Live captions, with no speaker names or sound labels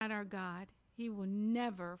our God. He will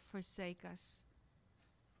never forsake us.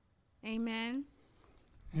 Amen.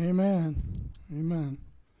 Amen. Amen.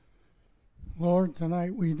 Lord,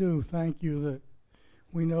 tonight we do thank you that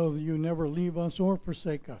we know that you never leave us or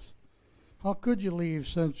forsake us. How could you leave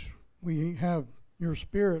since we have your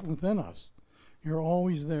Spirit within us? You're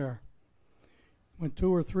always there. When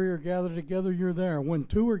 2 or 3 are gathered together, you're there. When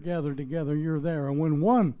 2 are gathered together, you're there. And when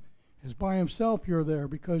one is by himself, you're there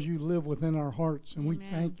because you live within our hearts. And Amen. we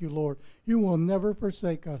thank you, Lord. You will never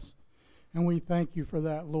forsake us. And we thank you for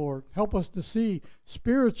that, Lord. Help us to see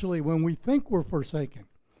spiritually when we think we're forsaken.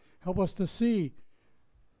 Help us to see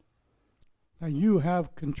that you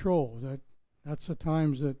have control, that's the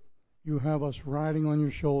times that you have us riding on your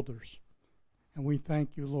shoulders. And we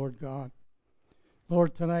thank you, Lord God.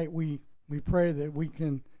 Lord, tonight we pray that we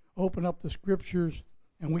can open up the scriptures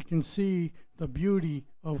and we can see the beauty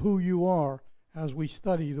of who you are as we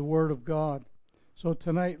study the Word of God. So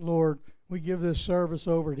tonight, Lord, we give this service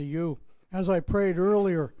over to you. As I prayed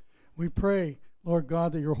earlier, we pray, Lord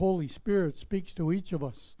God, that your Holy Spirit speaks to each of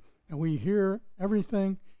us and we hear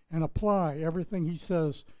everything and apply everything he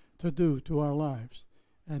says to do to our lives.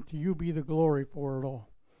 And to you be the glory for it all.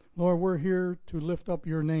 Lord, we're here to lift up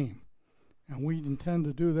your name. And we intend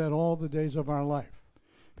to do that all the days of our life.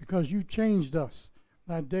 Because you changed us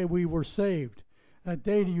that day we were saved. That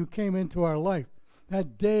day that you came into our life.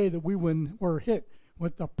 That day that we were hit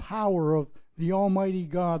with the power of the Almighty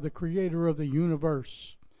God, the creator of the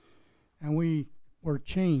universe. And we were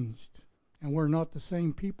changed. And we're not the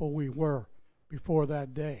same people we were before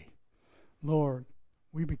that day. Lord,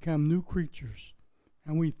 we become new creatures.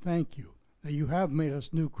 And we thank you that you have made us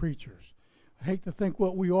new creatures. I hate to think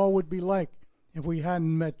what we all would be like if we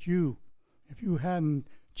hadn't met you, if you hadn't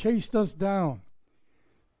chased us down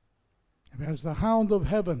as the hound of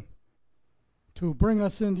heaven to bring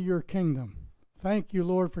us into your kingdom. Thank you,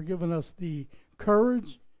 Lord, for giving us the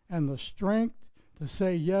courage and the strength to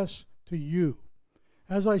say yes to you.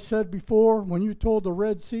 As I said before, when you told the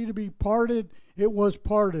Red Sea to be parted, it was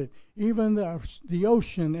parted. Even the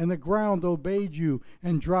ocean and the ground obeyed you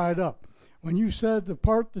and dried up. When you said to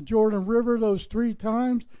part the Jordan River those 3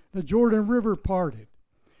 times, the Jordan River parted,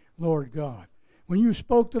 Lord God. When you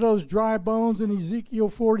spoke to those dry bones in Ezekiel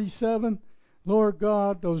 47, Lord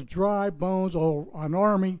God, those dry bones, or an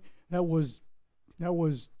army that was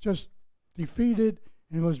just defeated,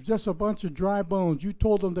 and it was just a bunch of dry bones. You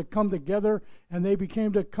told them to come together, and they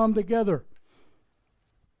became to come together.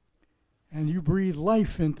 And you breathed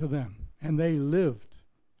life into them, and they lived.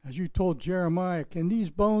 As you told Jeremiah, can these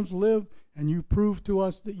bones live? And you proved to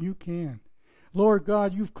us that you can. Lord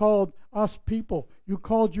God, you've called us people. You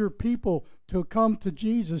called your people to come to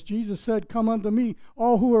Jesus. Jesus said, come unto me,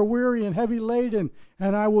 all who are weary and heavy laden,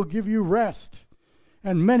 and I will give you rest.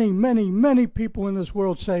 And many, many, many people in this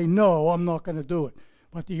world say, no, I'm not going to do it.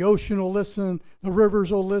 But the ocean will listen, the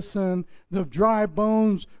rivers will listen, the dry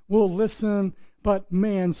bones will listen, but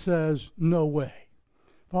man says, no way.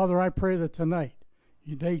 Father, I pray that tonight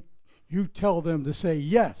you tell them to say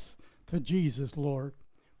yes to Jesus, Lord.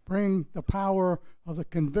 Bring the power of the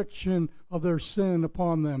conviction of their sin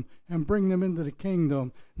upon them and bring them into the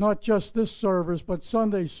kingdom. Not just this service, but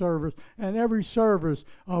Sunday service and every service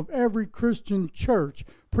of every Christian church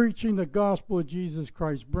preaching the gospel of Jesus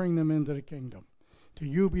Christ. Bring them into the kingdom. To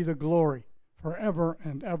you be the glory forever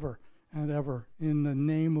and ever and ever. In the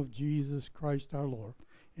name of Jesus Christ our Lord.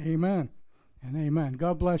 Amen and amen.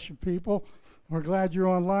 God bless you, people. We're glad you're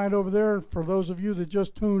online over there. For those of you that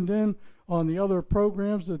just tuned in on the other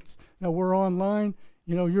programs that we're online,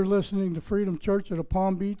 you know, you're listening to Freedom Church at the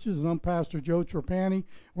Palm Beaches, and I'm Pastor Joe Trapani.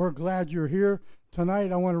 We're glad you're here.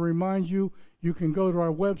 Tonight, I want to remind you, you can go to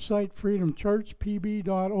our website,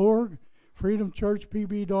 freedomchurchpb.org.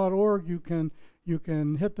 freedomchurchpb.org. You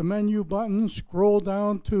can hit the menu button, scroll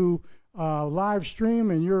down to live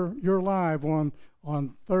stream, and you're live on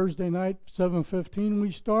Thursday night, 7:15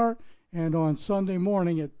 we start, and on Sunday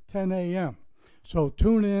morning at 10 a.m. So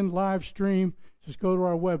tune in, live stream. Just go to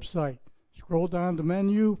our website, scroll down the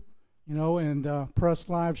menu, and press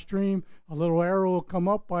live stream. A little arrow will come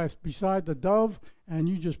up beside the dove, and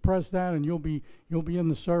you just press that, and you'll be in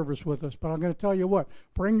the service with us. But I'm going to tell you what: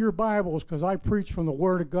 bring your Bibles, because I preach from the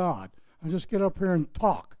Word of God. I just get up here and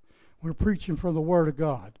talk. We're preaching from the Word of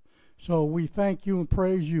God. So we thank you and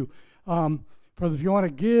praise you. If you want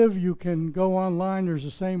to give, you can go online. There's the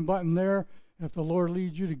same button there. If the Lord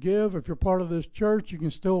leads you to give, if you're part of this church, you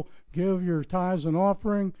can still give your tithes and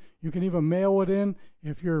offering. You can even mail it in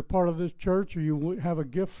if you're part of this church or you have a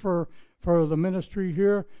gift for the ministry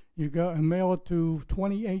here. You go and mail it to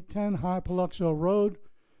 2810 High Paluxo Road,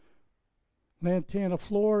 Lantana,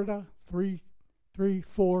 Florida,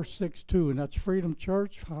 3462, and that's Freedom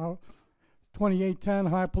Church, 2810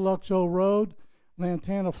 High Paluxo Road,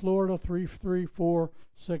 Lantana, Florida,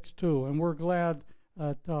 33462. And we're glad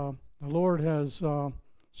that the Lord has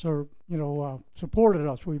supported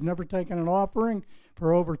us. We've never taken an offering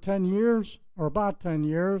for over 10 years, or about 10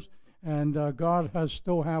 years, and God has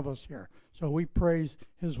still have us here. So we praise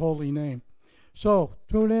His holy name. So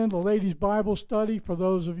tune in. The ladies' Bible study, for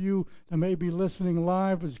those of you that may be listening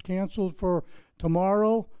live, is canceled for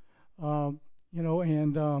tomorrow.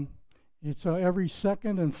 It's every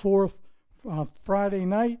second and fourth Friday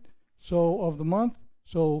night of the month.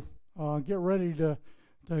 So get ready to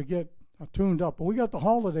get tuned up. But we got the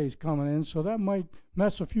holidays coming in, so that might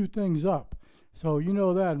mess a few things up. So you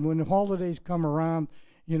know that when the holidays come around,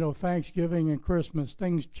 Thanksgiving and Christmas,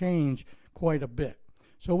 things change quite a bit.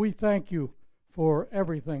 So we thank you for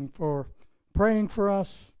everything, for praying for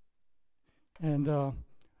us. And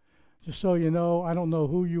just so you know, I don't know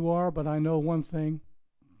who you are, but I know one thing.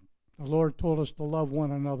 The Lord told us to love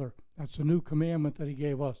one another. That's a new commandment that He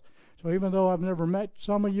gave us. So even though I've never met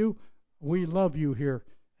some of you, we love you here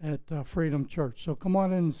at Freedom Church. So come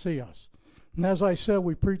on in and see us. And as I said,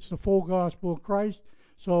 we preach the full gospel of Christ.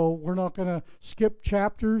 So we're not going to skip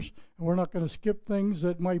chapters, and we're not going to skip things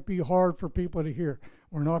that might be hard for people to hear.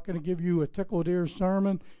 We're not going to give you a tickled ear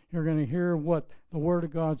sermon. You're going to hear what the Word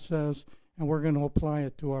of God says, and we're going to apply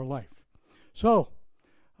it to our life. So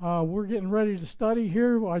we're getting ready to study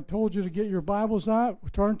here. I told you to get your Bibles out.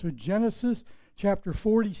 Turn to Genesis chapter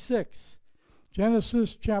 46.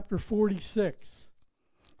 Genesis chapter 46.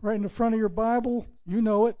 Right in the front of your Bible, you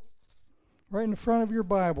know it. Right in the front of your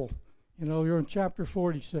Bible. You're in chapter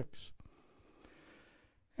 46.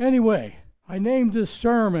 Anyway, I named this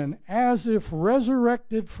sermon, As If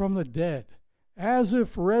Resurrected from the Dead. As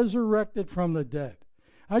If Resurrected from the Dead.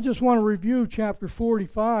 I just want to review chapter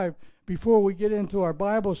 45 before we get into our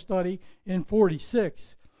Bible study in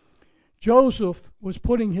 46. Joseph was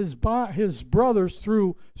putting his brothers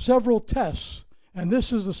through several tests, and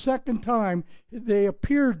this is the second time they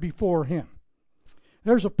appeared before him.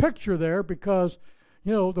 There's a picture there because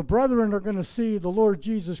the brethren are going to see the Lord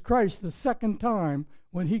Jesus Christ the second time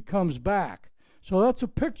when He comes back. So that's a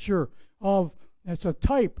picture it's a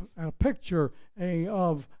type, a picture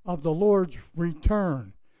of the Lord's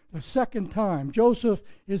return. The second time. Joseph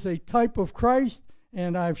is a type of Christ,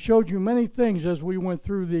 and I've showed you many things as we went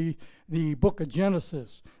through the book of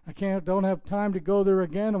Genesis. Don't have time to go there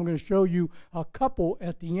again. I'm going to show you a couple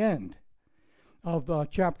at the end of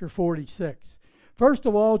chapter 46. First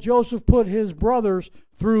of all, Joseph put his brothers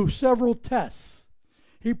through several tests.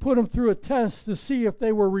 He put them through a test to see if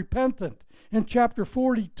they were repentant. In chapter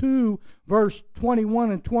 42, verse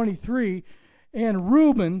 21 and 23, and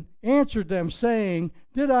Reuben answered them, saying,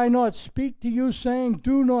 Did I not speak to you, saying,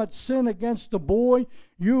 Do not sin against the boy?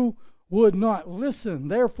 You would not listen.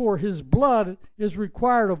 Therefore his blood is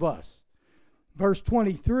required of us. Verse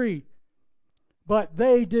 23, but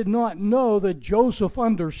they did not know that Joseph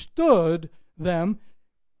understood them,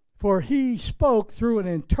 for he spoke through an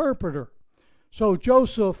interpreter. So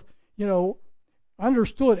Joseph,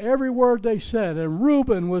 understood every word they said. And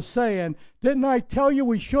Reuben was saying, didn't I tell you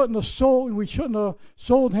we shouldn't have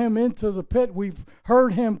sold him into the pit? We've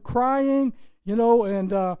heard him crying,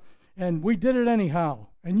 and we did it anyhow.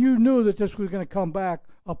 And you knew that this was going to come back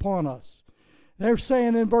upon us. They're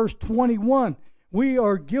saying in verse 21, we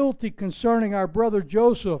are guilty concerning our brother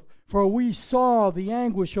Joseph, for we saw the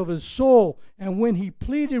anguish of his soul, and when he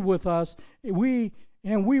pleaded with us, we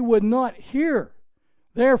would not hear.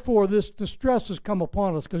 Therefore, this distress has come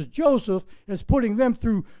upon us, because Joseph is putting them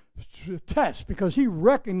through tests, because he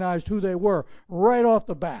recognized who they were right off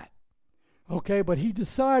the bat. Okay, but he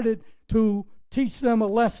decided to teach them a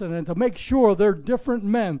lesson and to make sure they're different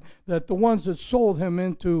men than the ones that sold him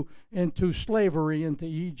into slavery into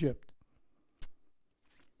Egypt.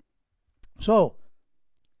 So,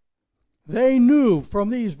 they knew from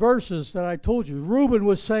these verses that I told you. Reuben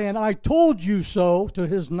was saying, I told you so to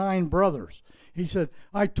his 9 brothers. He said,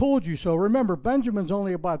 I told you so. Remember, Benjamin's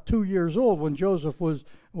only about 2 years old when Joseph was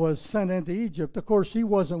sent into Egypt. Of course, he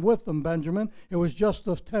wasn't with them, Benjamin. It was just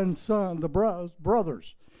the 10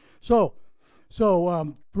 brothers. So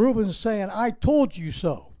Reuben's saying, I told you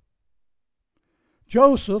so.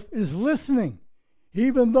 Joseph is listening.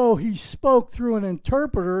 Even though he spoke through an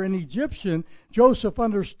interpreter in Egyptian, Joseph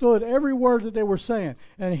understood every word that they were saying.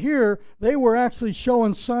 And here, they were actually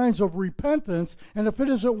showing signs of repentance. And if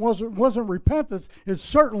it wasn't repentance, it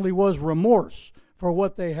certainly was remorse for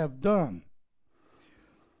what they have done.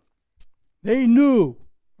 They knew,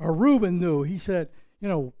 or Reuben knew, he said,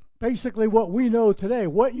 basically what we know today,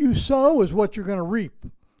 what you sow is what you're going to reap.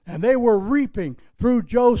 And they were reaping through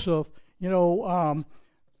Joseph,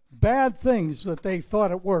 bad things that they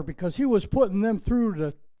thought it were, because he was putting them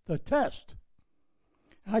through the test.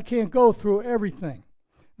 I can't go through everything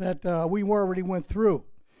that we already went through.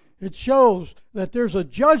 It shows that there's a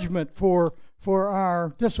judgment for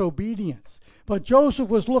our disobedience. But Joseph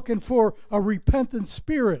was looking for a repentant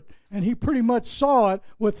spirit, and he pretty much saw it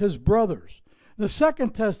with his brothers. The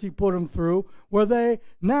second test he put them through were they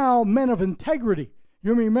now men of integrity.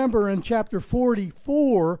 You remember in chapter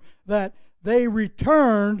 44 that they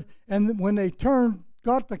returned, and when they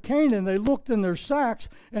got to Canaan, they looked in their sacks,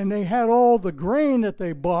 and they had all the grain that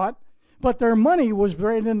they bought, but their money was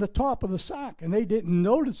right in the top of the sack, and they didn't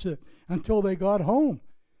notice it until they got home.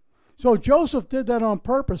 So Joseph did that on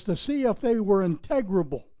purpose to see if they were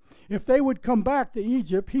integrable. If they would come back to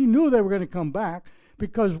Egypt, he knew they were going to come back,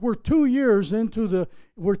 because we're 2 years into the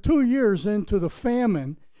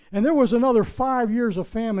famine, and there was another 5 years of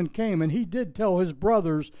famine came, and he did tell his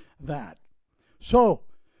brothers that. So,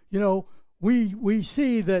 we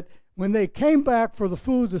see that when they came back for the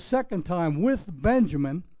food the second time with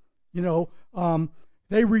Benjamin,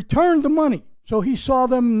 they returned the money. So he saw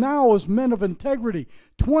them now as men of integrity.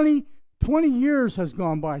 20 years has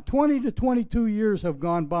gone by. 20 to 22 years have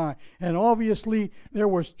gone by. And obviously there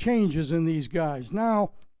was changes in these guys.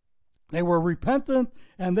 Now they were repentant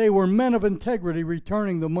and they were men of integrity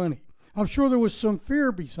returning the money. I'm sure there was some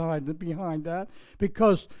fear behind that,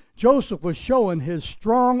 because Joseph was showing his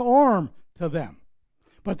strong arm to them.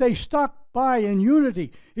 But they stuck by in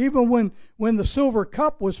unity. Even when the silver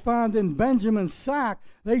cup was found in Benjamin's sack,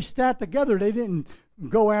 they sat together. They didn't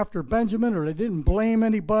go after Benjamin, or they didn't blame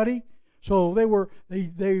anybody. So they were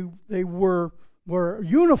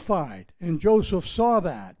unified, and Joseph saw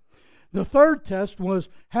that. The third test was,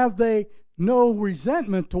 have they no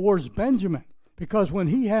resentment towards Benjamin? Because when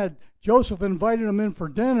Joseph invited him in for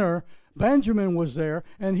dinner, Benjamin was there,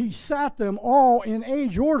 and he sat them all in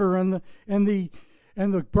age order, and the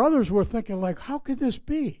brothers were thinking, like, how could this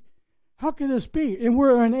be? How could this be? And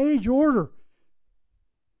we're in age order.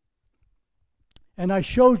 And I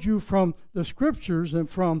showed you from the scriptures and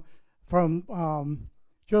from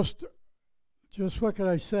just what could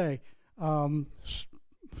I say?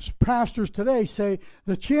 Pastors today say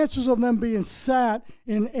the chances of them being sat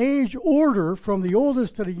in age order from the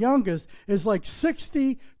oldest to the youngest is like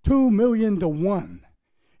 62 million to 1.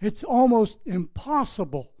 It's almost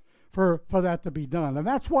impossible for that to be done, and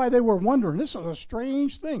that's why they were wondering. This is a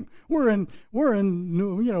strange thing. We're in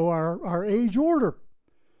our age order.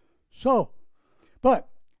 So,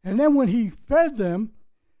 and then when he fed them,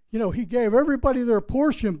 he gave everybody their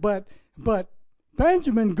portion, but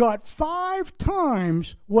Benjamin got 5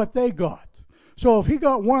 times what they got. So if he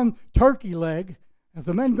got 1 turkey leg, if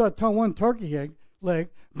the men got 1 turkey leg,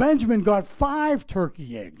 Benjamin got 5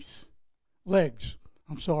 turkey legs.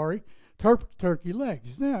 Turkey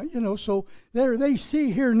legs. Now, so they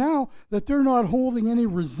see here now that they're not holding any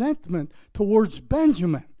resentment towards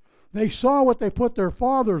Benjamin. They saw what they put their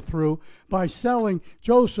father through by selling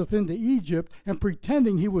Joseph into Egypt and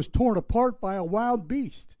pretending he was torn apart by a wild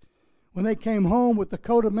beast. When they came home with the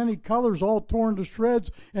coat of many colors all torn to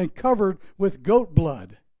shreds and covered with goat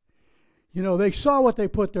blood. They saw what they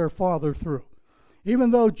put their father through.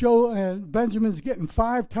 Even though Benjamin's getting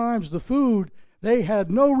 5 times the food, they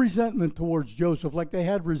had no resentment towards Joseph like they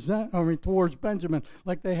had towards Benjamin,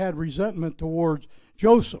 like they had resentment towards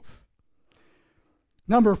Joseph.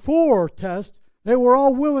 Number 4 test, they were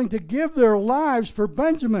all willing to give their lives for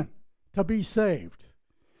Benjamin to be saved.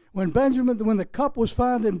 When the cup was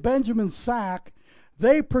found in Benjamin's sack,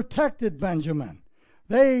 they protected Benjamin.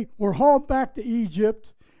 They were hauled back to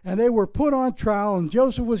Egypt, and they were put on trial, and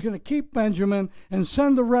Joseph was going to keep Benjamin and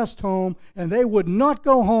send the rest home, and they would not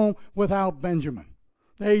go home without Benjamin.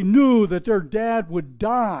 They knew that their dad would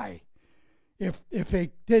die if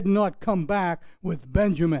they did not come back with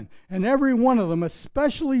Benjamin. And every one of them,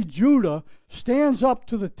 especially Judah, stands up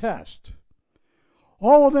to the test.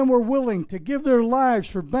 All of them were willing to give their lives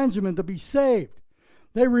for Benjamin to be saved.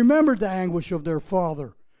 They remembered the anguish of their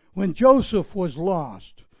father when Joseph was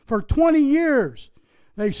lost. For 20 years,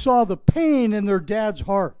 they saw the pain in their dad's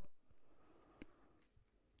heart.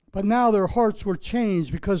 But now their hearts were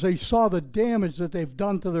changed because they saw the damage that they've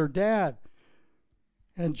done to their dad.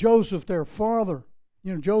 And Joseph, their father,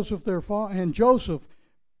 what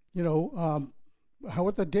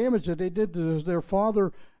the damage that they did to their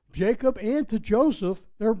father, Jacob, and to Joseph,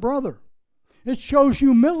 their brother. It shows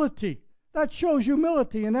humility. That shows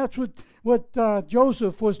humility, and that's what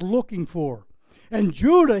Joseph was looking for. And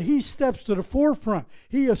Judah, he steps to the forefront.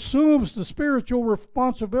 He assumes the spiritual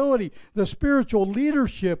responsibility, the spiritual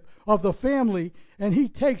leadership of the family, and he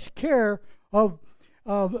takes care of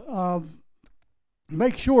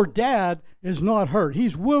make sure Dad is not hurt.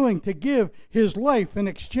 He's willing to give his life in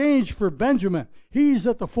exchange for Benjamin. He's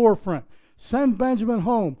at the forefront. Send Benjamin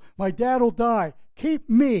home. My dad will die. Keep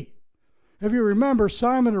me. If you remember,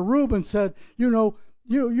 Simon or Reuben said, you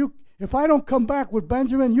if I don't come back with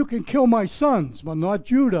Benjamin, you can kill my sons, but not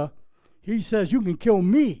Judah. He says, you can kill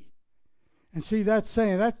me. And see, that's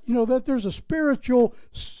saying that there's a spiritual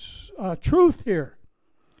truth here.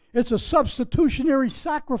 It's a substitutionary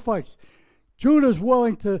sacrifice. Judah's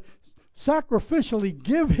willing to sacrificially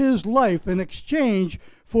give his life in exchange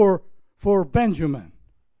for Benjamin.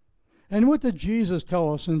 And what did Jesus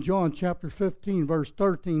tell us in John chapter 15, verse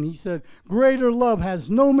 13? He said, greater love has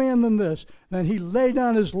no man than this, than he laid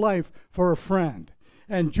down his life for a friend.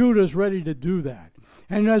 And Judah's ready to do that.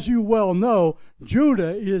 And as you well know,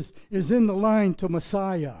 Judah is in the line to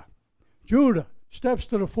Messiah. Judah steps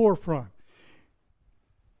to the forefront.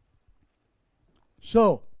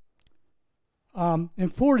 So,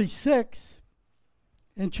 in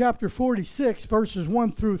chapter 46, verses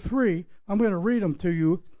 1 through 3, I'm going to read them to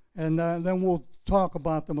you, and then we'll talk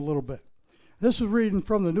about them a little bit. This is reading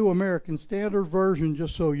from the New American Standard Version,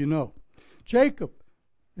 just so you know. Jacob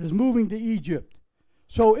is moving to Egypt.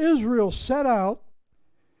 So Israel set out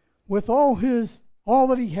with all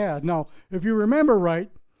that he had. Now, if you remember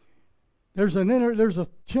right, there's a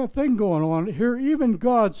thing going on here. Even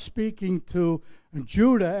God speaking to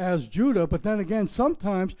Judah as Judah, but then again,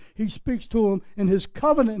 sometimes he speaks to him in his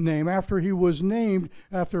covenant name after he was named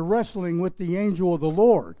after wrestling with the angel of the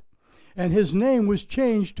Lord. And his name was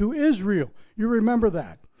changed to Israel. You remember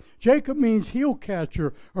that. Jacob means heel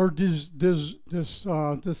catcher or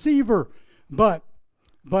deceiver, but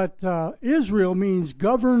Israel means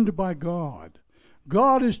governed by God.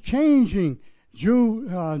 God is changing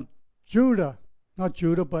Jacob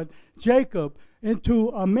into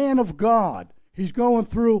a man of God. He's going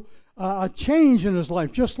through a change in his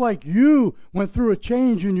life, just like you went through a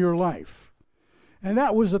change in your life. And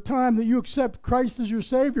that was the time that you accept Christ as your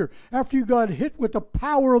Savior. After you got hit with the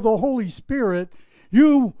power of the Holy Spirit,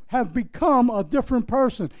 you have become a different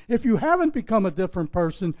person. If you haven't become a different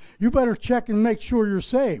person, you better check and make sure you're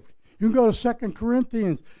saved. You can go to 2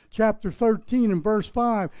 Corinthians chapter 13 and verse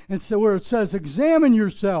 5, and so where it says, examine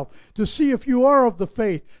yourself to see if you are of the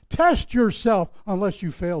faith. Test yourself unless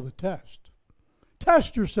you fail the test.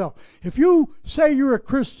 Test yourself. If you say you're a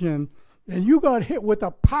Christian and you got hit with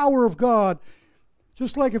the power of God,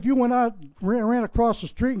 just like if you went out, ran across the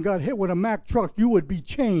street and got hit with a Mack truck, you would be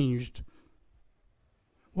changed.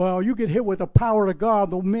 Well, you get hit with the power of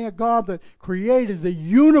God, the man God that created the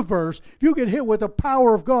universe. If you get hit with the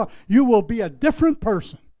power of God, you will be a different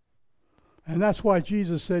person. And that's why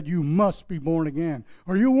Jesus said you must be born again,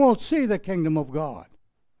 or you won't see the kingdom of God.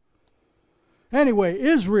 Anyway,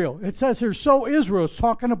 Israel, it says here, so Israel, it's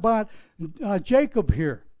talking about Jacob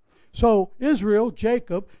here. So Israel,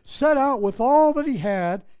 Jacob, set out with all that he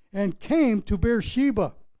had and came to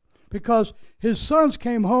Beersheba, because his sons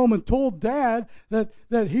came home and told Dad that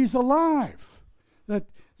he's alive, that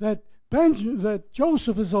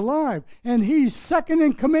Joseph is alive, and he's second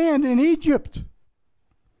in command in Egypt.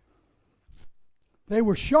 They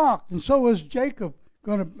were shocked, and so is Jacob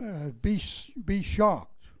going to be shocked.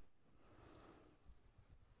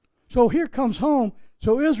 So here comes home.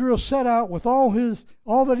 So Israel set out with all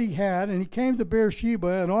that he had, and he came to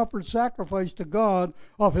Beersheba and offered sacrifice to God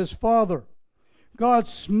of his father. God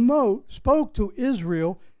spoke to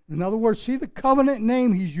Israel. In other words, see the covenant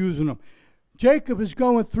name he's using them. Jacob is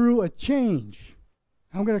going through a change.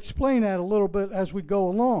 I'm going to explain that a little bit as we go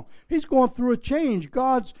along. He's going through a change.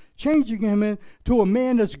 God's changing him into a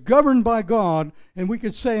man that's governed by God, and we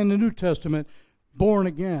could say in the New Testament, born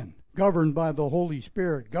again. Governed by the Holy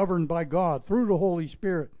Spirit, governed by God through the Holy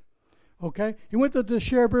Spirit. Okay? He went to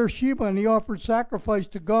Beersheba and he offered sacrifice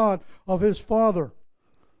to God of his father,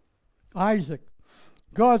 Isaac.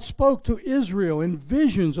 God spoke to Israel in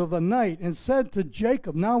visions of the night and said to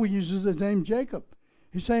Jacob, now he uses the name Jacob.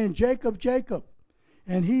 He's saying, Jacob, Jacob.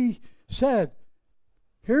 And he said,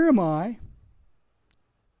 here am I.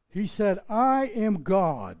 He said, I am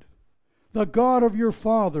God, the God of your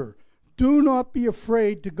father. Do not be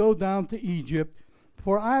afraid to go down to Egypt,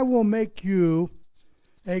 for I will make you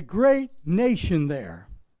a great nation there.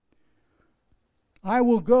 I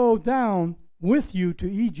will go down with you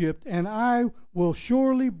to Egypt, and I will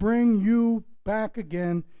surely bring you back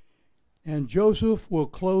again, and Joseph will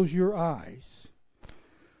close your eyes.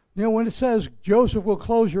 You know, when it says Joseph will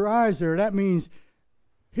close your eyes there, that means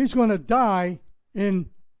he's going to die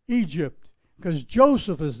in Egypt. because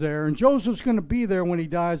Joseph is there, and Joseph's going to be there when he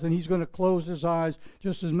dies, and he's going to close his eyes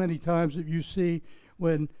just as many times that you see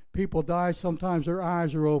when people die. Sometimes their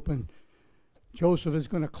eyes are open. Joseph is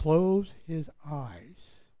going to close his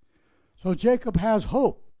eyes. So Jacob has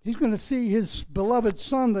hope. He's going to see his beloved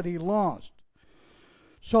son that he lost.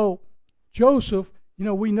 So Joseph,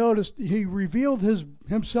 we noticed he revealed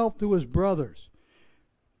himself to his brothers.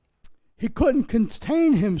 He couldn't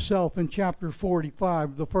contain himself in chapter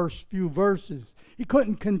 45, the first few verses. He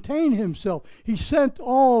couldn't contain himself. He sent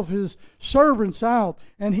all of his servants out,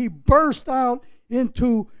 and he burst out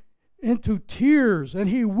into tears, and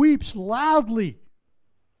he weeps loudly.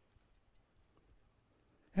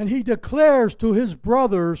 And he declares to his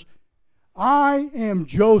brothers, I am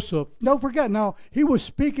Joseph. Don't forget, now, he was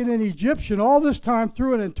speaking in Egyptian all this time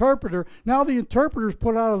through an interpreter. Now the interpreter's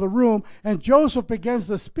put out of the room, and Joseph begins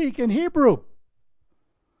to speak in Hebrew.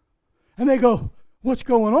 And they go, what's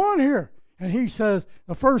going on here? And he says,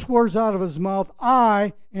 the first words out of his mouth,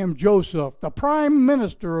 I am Joseph, the prime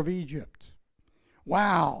minister of Egypt.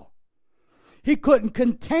 Wow. He couldn't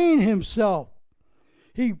contain himself.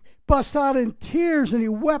 He bust out in tears and he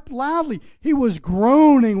wept loudly. He was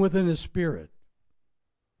groaning within his spirit.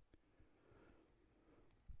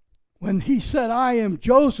 When he said, I am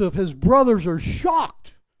Joseph, his brothers are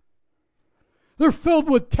shocked. They're filled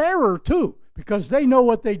with terror too, because they know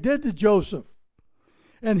what they did to Joseph.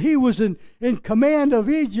 And he was in command of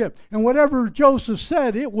Egypt, and whatever Joseph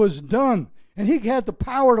said, it was done. And he had the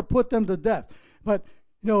power to put them to death. But,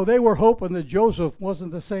 they were hoping that Joseph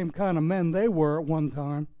wasn't the same kind of men they were at one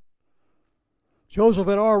time. Joseph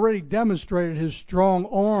had already demonstrated his strong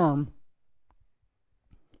arm.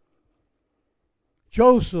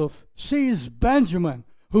 Joseph sees Benjamin,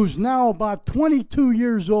 who's now about 22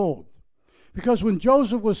 years old. Because when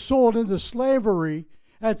Joseph was sold into slavery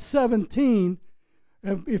at 17,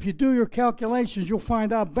 if you do your calculations, you'll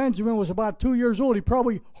find out Benjamin was about 2 years old. He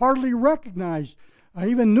probably hardly recognized,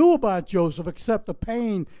 even knew about Joseph, except the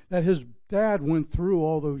pain that his dad went through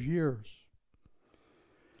all those years.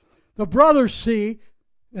 The brothers see,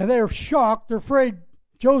 and they're shocked. They're afraid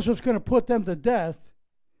Joseph's going to put them to death.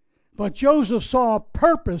 But Joseph saw a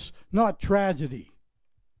purpose, not tragedy.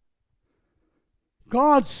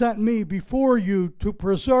 God sent me before you to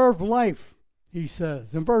preserve life, he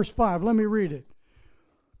says. In verse 5, let me read it.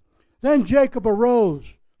 Then Jacob arose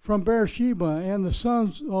from Beersheba, and the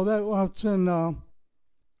sons, that's in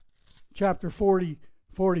chapter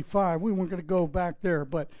 45. We weren't going to go back there,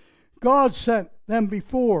 but God sent them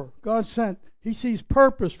before. He sees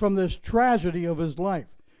purpose from this tragedy of his life.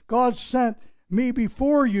 God sent me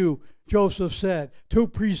before you, Joseph said, to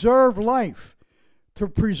preserve life, to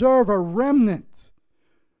preserve a remnant.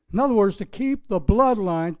 In other words, to keep the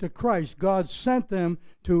bloodline to Christ. God sent them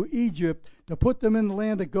to Egypt to put them in the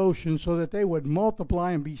land of Goshen so that they would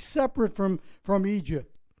multiply and be separate from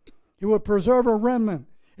Egypt. He would preserve a remnant.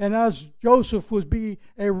 And as Joseph would be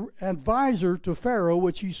an advisor to Pharaoh,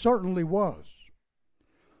 which he certainly was.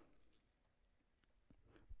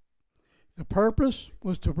 The purpose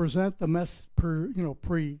was to present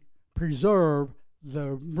preserve the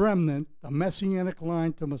remnant, the messianic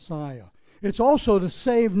line to Messiah. It's also to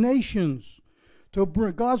save nations.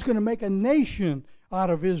 God's going to make a nation out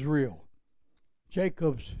of Israel,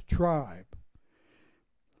 Jacob's tribe.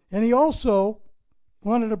 And he also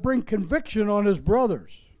wanted to bring conviction on his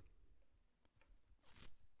brothers.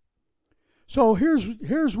 So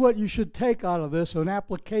here's what you should take out of this, an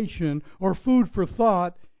application or food for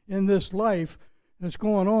thought in this life that's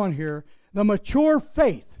going on here. The mature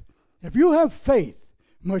faith. If you have faith,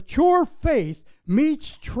 mature faith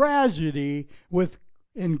meets tragedy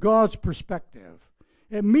in God's perspective.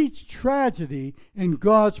 It meets tragedy in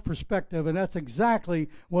God's perspective, and that's exactly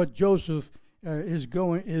what Joseph is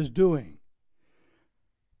doing.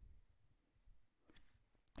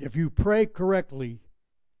 If you pray correctly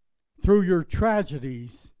through your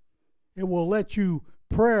tragedies,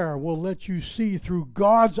 prayer will let you see through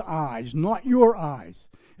God's eyes, not your eyes.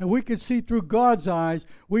 If we could see through God's eyes,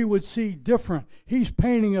 we would see different. He's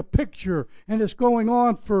painting a picture, and it's going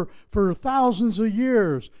on for thousands of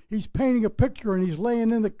years. He's painting a picture, and he's laying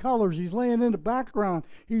in the colors. He's laying in the background.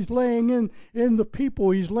 He's laying in the people.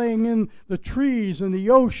 He's laying in the trees and the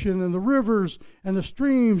ocean and the rivers and the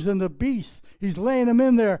streams and the beasts. He's laying them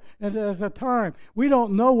in there at the time. We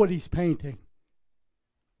don't know what he's painting.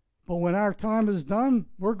 But when our time is done,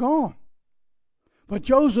 we're gone. But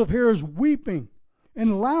Joseph here is weeping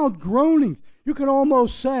and loud groaning. You can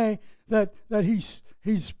almost say that he's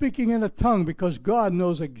speaking in a tongue, because God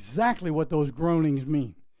knows exactly what those groanings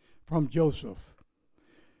mean from Joseph.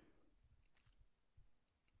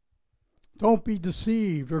 Don't be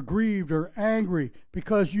deceived or grieved or angry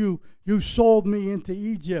because you sold me into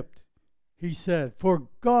Egypt, he said. For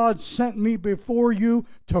God sent me before you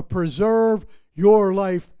to preserve your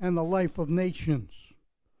life and the life of nations.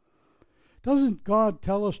 Doesn't God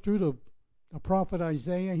tell us through the prophet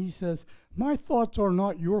Isaiah? He says, my thoughts are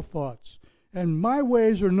not your thoughts, and my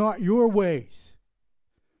ways are not your ways,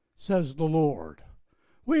 says the Lord.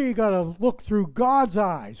 We got to look through God's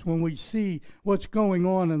eyes when we see what's going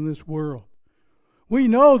on in this world. We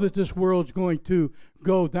know that this world's going to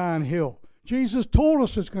go downhill. Jesus told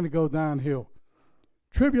us it's going to go downhill.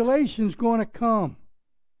 Tribulation's going to come.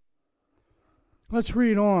 Let's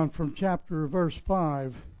read on from verse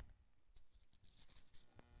 5.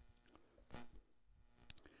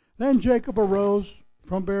 Then Jacob arose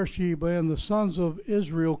from Beersheba, and the sons of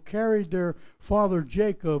Israel carried their father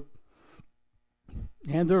Jacob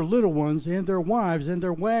and their little ones and their wives and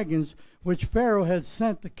their wagons, which Pharaoh had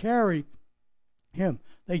sent to carry him.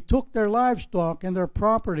 They took their livestock and their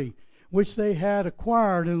property, which they had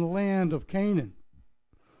acquired in the land of Canaan,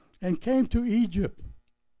 and came to Egypt.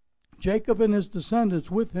 Jacob and his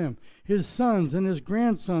descendants with him, his sons and his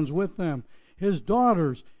grandsons with them, his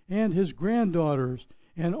daughters and his granddaughters,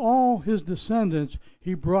 and all his descendants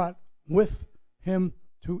he brought with him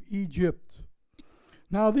to Egypt.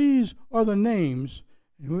 Now these are the names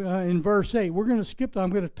in verse 8. We're going to skip that. I'm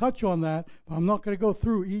going to touch on that, but I'm not going to go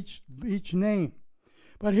through each name.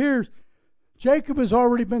 But here's Jacob has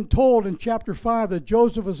already been told in chapter 5 that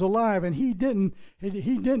Joseph is alive, and he didn't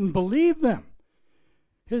believe them.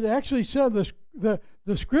 It actually said the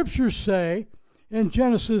scriptures say in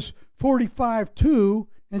Genesis 45:2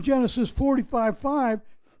 and Genesis 45:5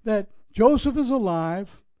 that Joseph is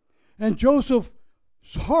alive, and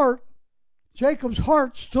Jacob's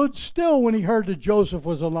heart stood still when he heard that Joseph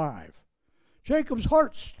was alive. Jacob's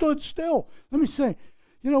heart stood still. Let me say,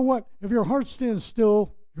 you know what? If your heart stands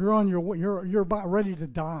still, you're about ready to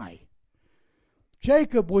die.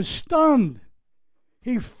 Jacob was stunned.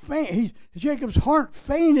 Jacob's heart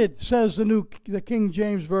fainted, says the King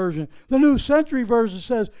James Version. The New Century Version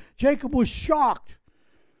says Jacob was shocked.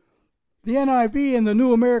 The NIV and the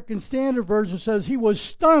New American Standard Version says he was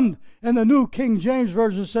stunned, and the New King James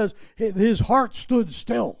Version says his heart stood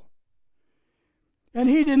still. And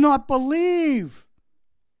he did not believe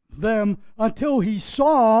them until he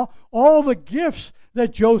saw all the gifts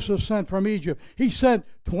that Joseph sent from Egypt. He sent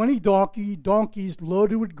 20 donkeys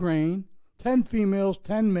loaded with grain, 10 females,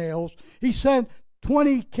 10 males. He sent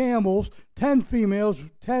 20 camels, 10 females,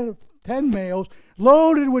 10 males,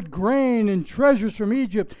 loaded with grain and treasures from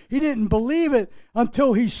Egypt. He didn't believe it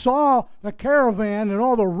until he saw the caravan and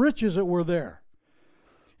all the riches that were there.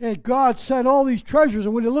 And God sent all these treasures,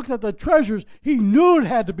 and when he looked at the treasures, he knew it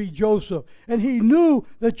had to be Joseph, and he knew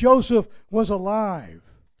that Joseph was alive.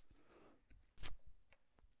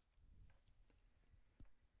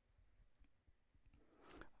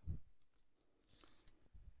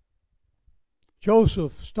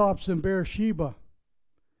 Joseph stops in Beersheba.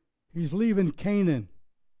 He's leaving Canaan.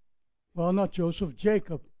 Well, not Joseph,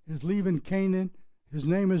 Jacob is leaving Canaan. His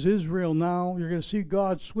name is Israel now. You're going to see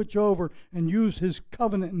God switch over and use his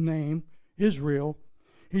covenant name, Israel.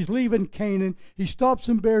 He's leaving Canaan. He stops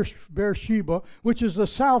in Beersheba, which is the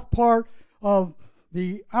south part of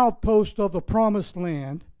the outpost of the promised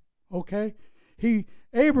land. Okay?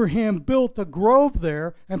 Abraham built a grove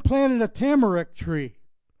there and planted a tamarisk tree.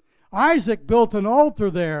 Isaac built an altar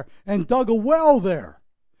there and dug a well there.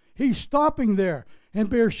 He's stopping there in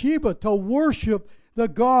Beersheba to worship the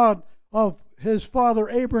God of his father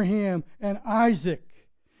Abraham and Isaac.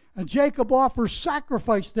 And Jacob offers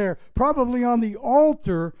sacrifice there, probably on the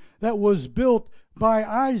altar that was built by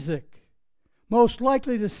Isaac. Most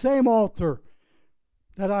likely the same altar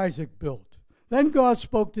that Isaac built. Then God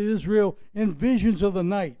spoke to Israel in visions of the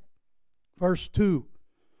night. Verse 2.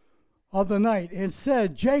 Of the night, and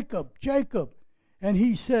said, Jacob, Jacob. And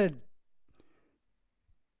he said,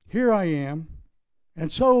 here I am.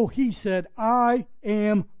 And so he said, I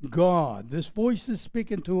am God. This voice is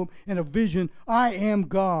speaking to him in a vision. I am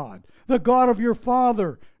God, the God of your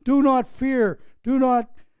father. Do not fear. Do not,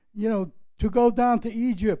 to go down to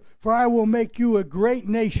Egypt, for I will make you a great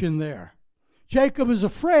nation there. Jacob is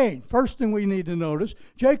afraid. First thing we need to notice,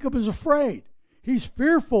 Jacob is afraid. He's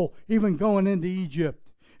fearful even going into Egypt.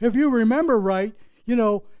 If you remember right,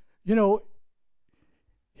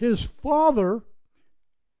 his father,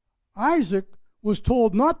 Isaac, was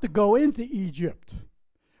told not to go into Egypt.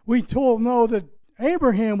 We know that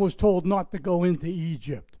Abraham was told not to go into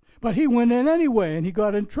Egypt. But he went in anyway, and he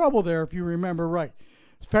got in trouble there, if you remember right.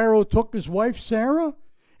 Pharaoh took his wife Sarah,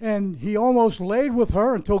 and he almost laid with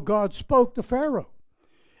her until God spoke to Pharaoh.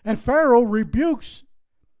 And Pharaoh rebukes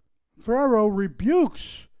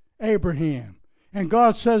Abraham. And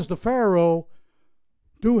God says to Pharaoh,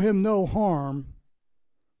 do him no harm,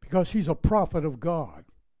 because he's a prophet of God.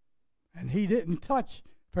 And he didn't touch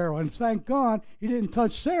Pharaoh. And thank God he didn't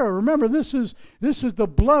touch Sarah. Remember, this is the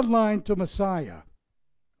bloodline to Messiah.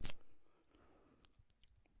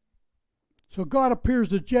 So God appears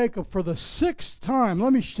to Jacob for the 6th time.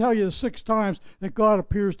 Let me tell you the 6 times that God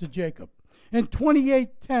appears to Jacob. In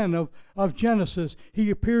 28:10 of Genesis, he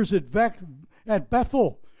appears at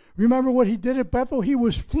Bethel. Remember what he did at Bethel? He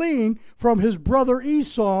was fleeing from his brother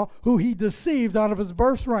Esau, who he deceived out of his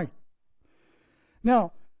birthright.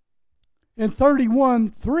 Now, in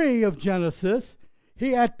 31:3 of Genesis,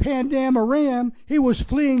 he at Pandam Aram, he was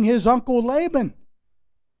fleeing his uncle Laban.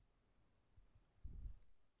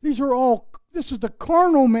 This is the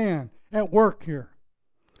carnal man at work here.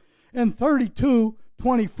 In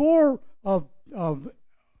 32:24 of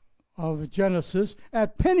Genesis,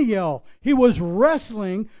 at Peniel, he was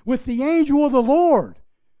wrestling with the angel of the Lord.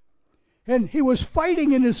 And he was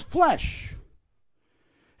fighting in his flesh.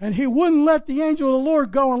 And he wouldn't let the angel of the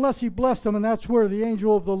Lord go unless he blessed him. And that's where the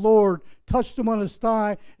angel of the Lord touched him on his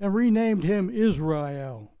thigh and renamed him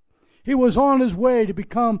Israel. He was on his way to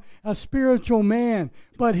become a spiritual man.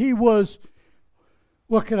 But he was,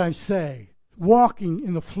 what can I say, walking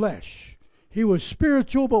in the flesh. He was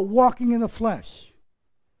spiritual but walking in the flesh.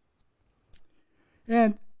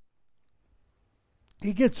 And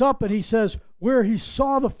he gets up and he says, where he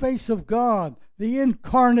saw the face of God, the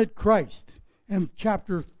incarnate Christ, in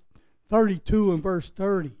chapter 32 and verse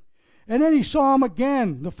 30. And then he saw him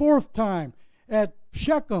again, the 4th time, at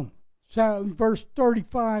Shechem, verse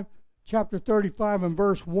 35, chapter 35 and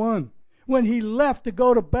verse 1, when he left to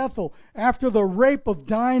go to Bethel after the rape of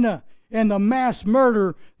Dinah and the mass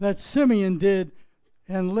murder that Simeon did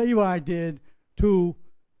and Levi did to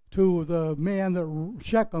the man that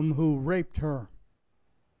Shechem who raped her,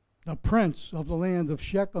 the prince of the land of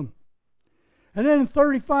Shechem. And then in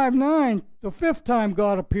 35:9, the 5th time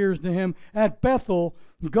God appears to him at Bethel,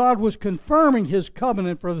 God was confirming his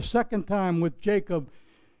covenant for the 2nd time with Jacob.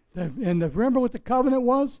 And remember what the covenant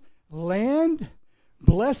was? Land,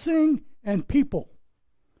 blessing, and people.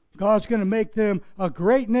 God's going to make them a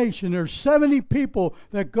great nation. There's 70 people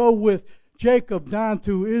that go with Jacob down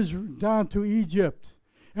to Egypt.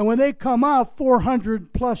 And when they come out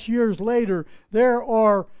 400 plus years later, there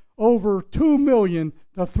are over 2 million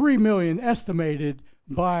to 3 million estimated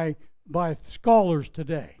by scholars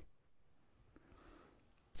today.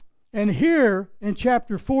 And here in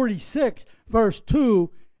chapter 46, verse 2,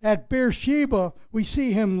 at Beersheba, we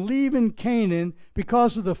see him leaving Canaan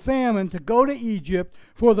because of the famine to go to Egypt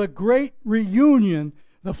for the great reunion.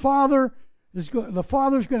 The father's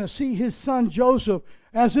going to see his son Joseph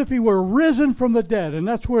as if he were risen from the dead. And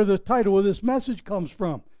that's where the title of this message comes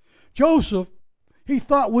from. Joseph, he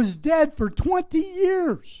thought, was dead for 20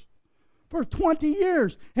 years. For 20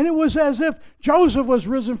 years. And it was as if Joseph was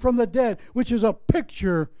risen from the dead, which is a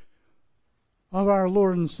picture of our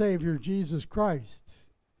Lord and Savior, Jesus Christ.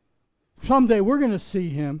 Someday we're going to see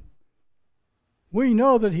him. We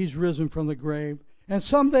know that he's risen from the grave. And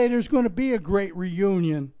someday there's going to be a great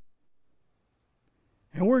reunion.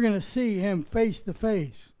 And we're going to see him face to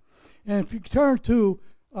face. And if you turn to,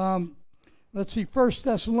 1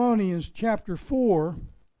 Thessalonians chapter 4,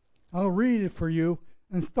 I'll read it for you,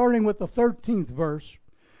 and starting with the 13th verse.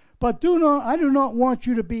 But I do not want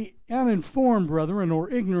you to be uninformed, brethren,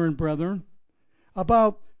 or ignorant, brethren,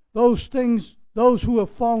 about those things, those who have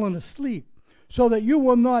fallen asleep, so that you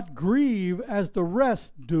will not grieve as the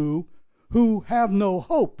rest do, who have no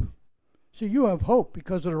hope. See, you have hope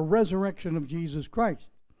because of the resurrection of Jesus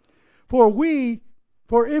Christ.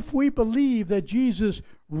 For if we believe that Jesus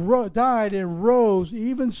died and rose,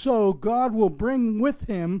 even so God will bring with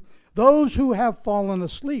him those who have fallen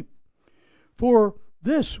asleep. For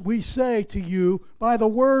this we say to you by the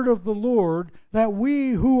word of the Lord, that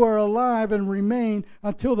we who are alive and remain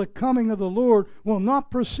until the coming of the Lord will not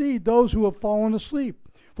precede those who have fallen asleep.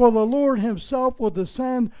 For the Lord himself will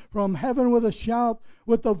descend from heaven with a shout,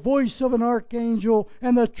 with the voice of an archangel,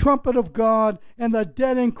 and the trumpet of God, and the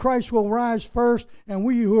dead in Christ will rise first, and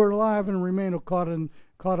we who are alive and remain are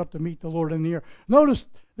caught up to meet the Lord in the air. Notice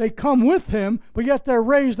they come with him, but yet they're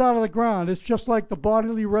raised out of the ground. It's just like the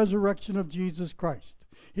bodily resurrection of Jesus Christ.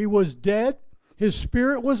 He was dead. His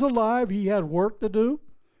spirit was alive. He had work to do.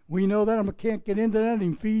 We know that. I can't get into that.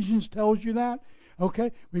 Ephesians tells you that.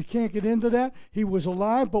 Okay, we can't get into that. He was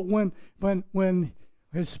alive, but when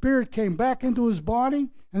his spirit came back into his body,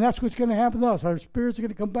 and that's what's going to happen to us. Our spirits are going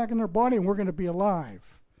to come back in our body, and we're going to be alive.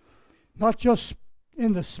 Not just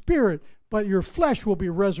in the spirit, but your flesh will be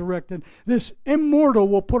resurrected. This immortal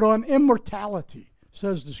will put on immortality,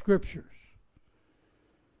 says the Scriptures.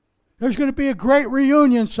 There's going to be a great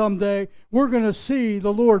reunion someday. We're going to see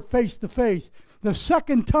the Lord face to face. The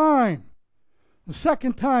second time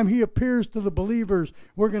he appears to the believers,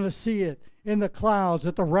 we're going to see it in the clouds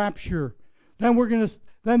at the rapture.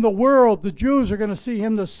 Then the world, the Jews are going to see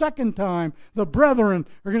him the second time. The brethren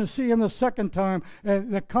are going to see him the second time,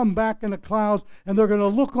 and they come back in the clouds, and they're going to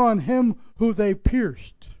look on him who they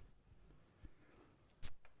pierced.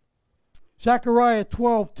 Zechariah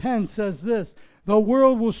 12:10 says this, the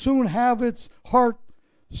world will soon have its heart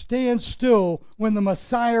stand still when the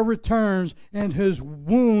Messiah returns and his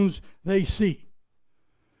wounds they see.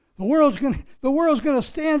 The world's going to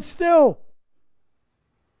stand still.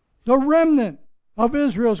 The remnant of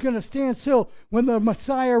Israel is going to stand still when the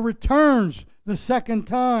Messiah returns the second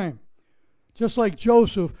time. Just like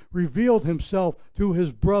Joseph revealed himself to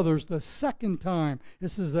his brothers the second time.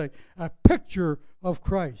 This is a picture of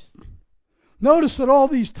Christ. Notice that all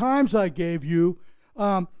these times I gave you,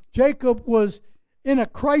 Jacob was in a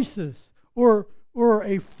crisis or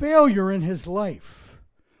a failure in his life.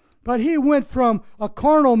 But he went from a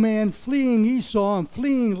carnal man fleeing Esau and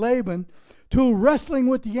fleeing Laban to wrestling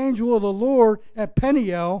with the angel of the Lord at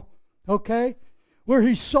Peniel, okay, where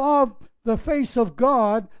he saw the face of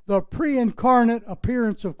God, the pre-incarnate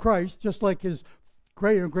appearance of Christ, just like his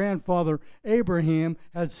great-grandfather Abraham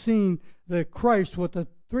had seen the Christ with the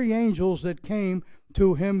three angels that came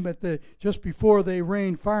to him just before they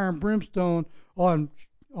rained fire and brimstone on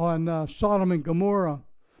Sodom and Gomorrah.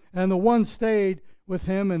 And the one stayed with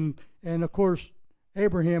him, and of course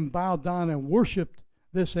Abraham bowed down and worshipped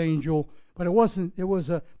this angel, but it was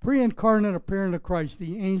a pre-incarnate appearance of Christ,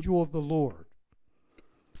 the angel of the Lord.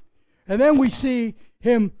 And then we see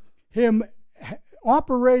him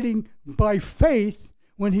operating by faith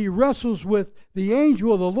when he wrestles with the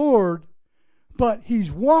angel of the Lord, but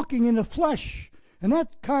he's walking in the flesh. And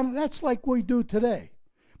that's like we do today.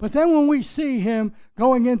 But then when we see him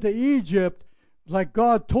going into Egypt, like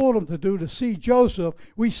God told him to do, to see Joseph,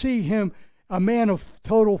 we see him a man of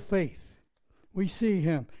total faith. We see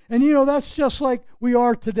him. And that's just like we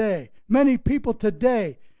are today. Many people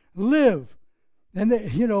today live, and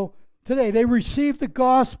today they receive the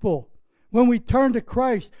gospel. When we turn to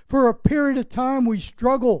Christ, for a period of time we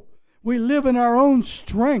struggle. We live in our own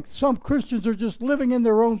strength. Some Christians are just living in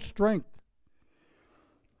their own strength.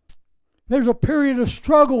 There's a period of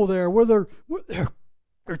struggle there where they're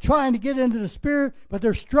trying to get into the Spirit, but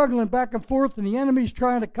they're struggling back and forth, and the enemy's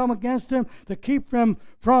trying to come against them to keep them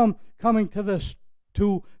from coming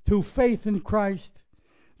to faith in Christ.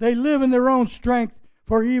 They live in their own strength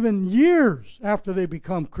for even years after they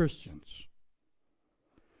become Christians.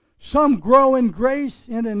 Some grow in grace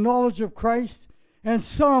and in knowledge of Christ, and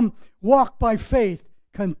some walk by faith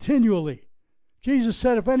continually. Jesus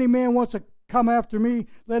said, if any man wants to come after me,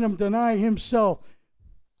 let him deny himself,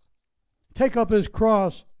 take up his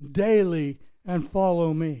cross daily, and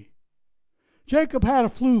follow me. Jacob had a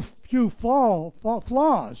few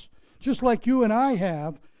flaws, just like you and I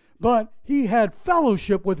have, but he had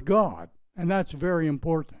fellowship with God, and that's very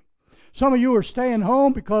important. Some of you are staying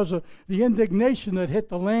home because of the indignation that hit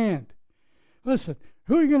the land. Listen,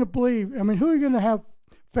 who are you going to believe? Who are you going to have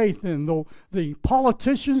faith in? The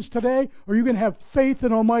politicians today, or are you going to have faith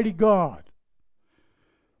in Almighty God?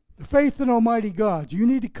 The faith in Almighty God. You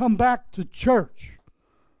need to come back to church.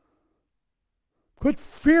 Quit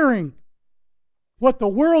fearing what the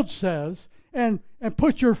world says and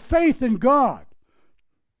put your faith in God.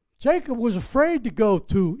 Jacob was afraid to go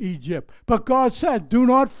to Egypt, but God said, do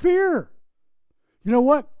not fear. You know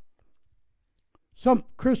what? Some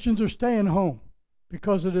Christians are staying home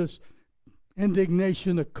because of this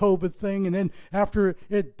indignation, the COVID thing, and then after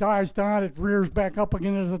it dies down, it rears back up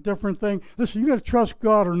again as a different thing. Listen, you got to trust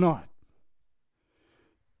God or not.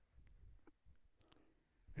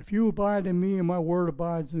 If you abide in me and my word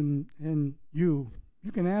abides in you,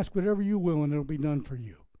 you can ask whatever you will and it'll be done for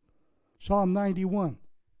you. Psalm 91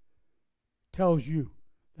 tells you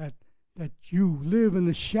that you live in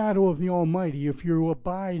the shadow of the Almighty if you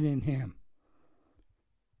abide in him.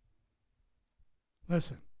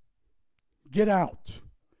 Listen, get out.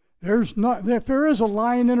 If there is a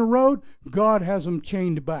lion in a road, God has them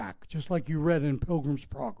chained back, just like you read in Pilgrim's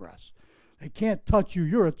Progress. They can't touch you.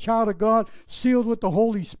 You're a child of God, sealed with the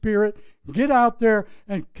Holy Spirit. Get out there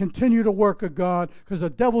and continue the work of God, because the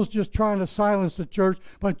devil's just trying to silence the church.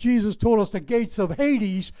 But Jesus told us the gates of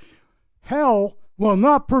Hades, hell, will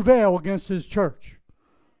not prevail against his church.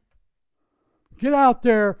 Get out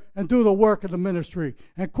there and do the work of the ministry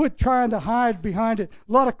and quit trying to hide behind it.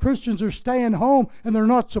 A lot of Christians are staying home and they're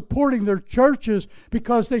not supporting their churches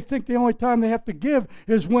because they think the only time they have to give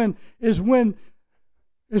is when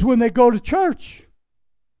they go to church.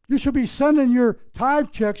 You should be sending your tithe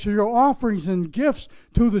checks or your offerings and gifts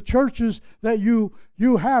to the churches that you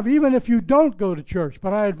have, even if you don't go to church.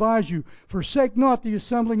 But I advise you, forsake not the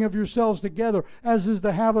assembling of yourselves together, as is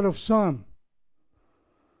the habit of some.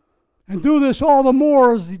 And do this all the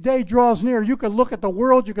more as the day draws near. You can look at the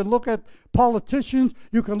world, you can look at politicians,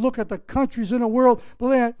 you can look at the countries in the world.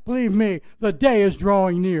 Believe me, the day is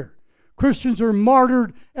drawing near. Christians are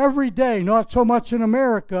martyred every day, not so much in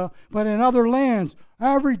America, but in other lands,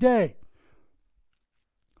 every day.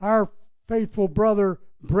 Our faithful brother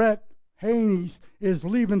Brett Haney is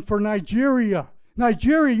leaving for Nigeria.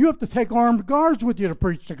 Nigeria, you have to take armed guards with you to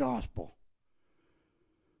preach the gospel.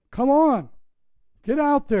 Come on, get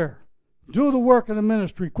out there. Do the work of the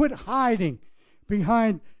ministry. Quit hiding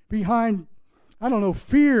behind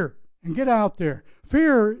fear, and get out there.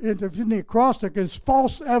 Fear in the acrostic is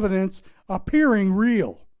false evidence appearing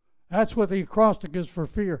real. That's what the acrostic is for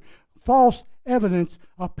fear. False evidence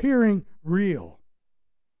appearing real.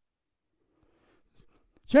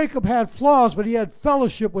 Jacob had flaws, but he had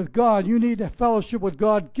fellowship with God. You need a fellowship with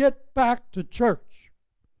God. Get back to church.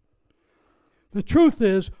 The truth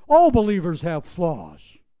is, all believers have flaws.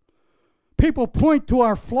 People point to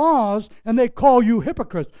our flaws and they call you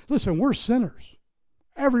hypocrites. Listen, we're sinners.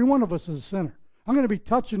 Every one of us is a sinner. I'm going to be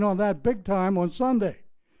touching on that big time on Sunday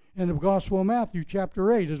in the Gospel of Matthew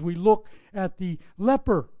chapter 8 as we look at the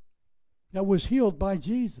leper that was healed by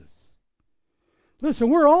Jesus. Listen,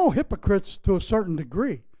 we're all hypocrites to a certain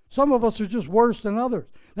degree. Some of us are just worse than others.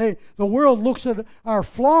 The world looks at our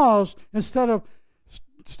flaws instead of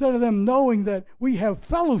them knowing that we have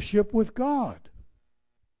fellowship with God.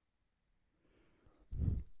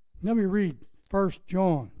 Let me read 1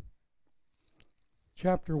 John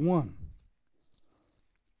chapter 1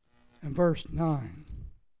 and verse 9.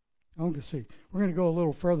 I'm going to see. We're going to go a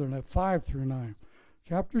little further than that, 5 through 9.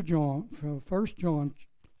 1 John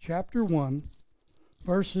chapter 1,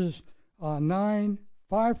 verses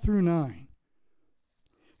 5 through 9.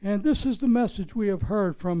 And this is the message we have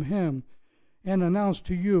heard from him and announced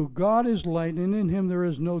to you. God is light, and in him there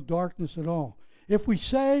is no darkness at all. If we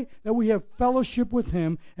say that we have fellowship with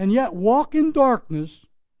him and yet walk in darkness,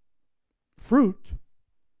 fruit,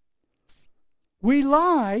 we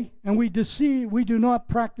lie and we deceive, we do not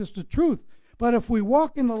practice the truth. But if we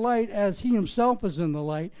walk in the light as he himself is in the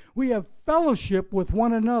light, we have fellowship with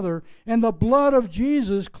one another, and the blood of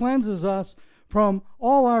Jesus cleanses us from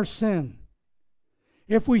all our sin.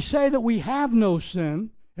 If we say that we have no sin,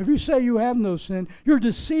 if you say you have no sin, you're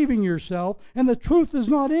deceiving yourself, and the truth is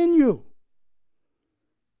not in you.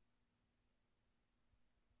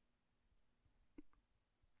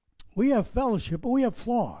 We have fellowship, but we have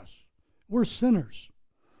flaws. We're sinners.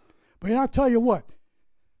 But I'll tell you what,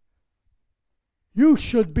 you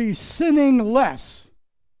should be sinning less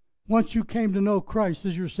once you came to know Christ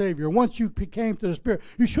as your Savior. Once you came to the Spirit,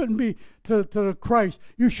 you shouldn't be to Christ.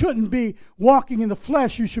 You shouldn't be walking in the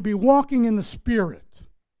flesh. You should be walking in the Spirit.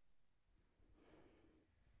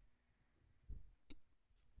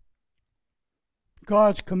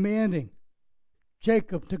 God's commanding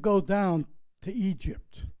Jacob to go down to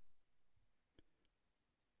Egypt.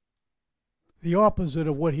 The opposite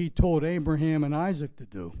of what he told Abraham and Isaac to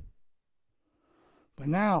do. But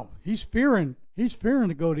now he's fearing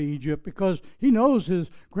to go to Egypt because he knows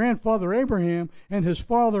his grandfather Abraham and his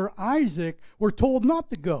father Isaac were told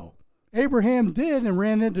not to go. Abraham did and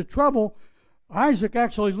ran into trouble. Isaac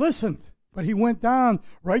actually listened, but he went down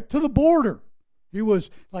right to the border. He was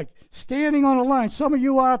like standing on a line. Some of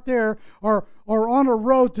you out there are on a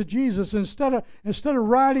road to Jesus. Instead of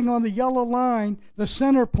riding on the yellow line, the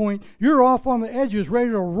center point, you're off on the edges, ready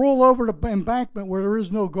to roll over the embankment where there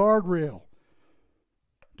is no guardrail.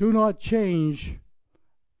 Do not change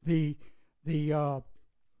the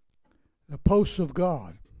posts of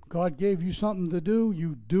God. God gave you something to do,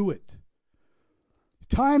 you do it.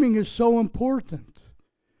 Timing is so important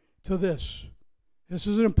to this. This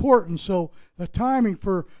is important. So the timing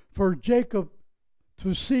for Jacob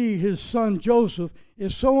to see his son Joseph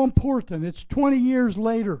is so important. It's 20 years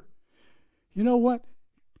later. You know what?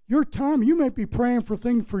 Your time, you may be praying for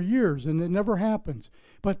things for years and it never happens.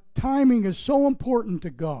 But timing is so important to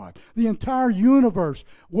God. The entire universe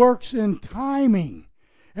works in timing.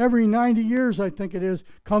 Every 90 years, I think it is,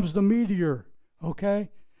 comes the meteor. Okay?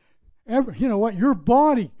 You know what? Your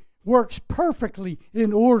body works perfectly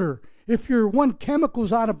in order. If your one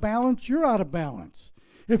chemical's out of balance, you're out of balance.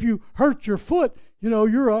 If you hurt your foot,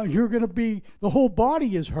 you're going to be, the whole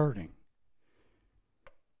body is hurting.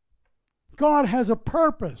 God has a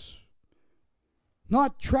purpose,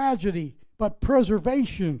 not tragedy, but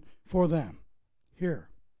preservation for them here.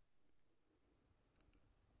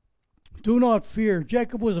 Do not fear.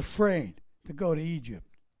 Jacob was afraid to go to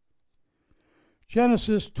Egypt.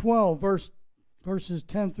 Genesis 12, verses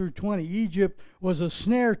 10 through 20. Egypt was a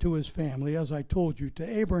snare to his family, as I told you, to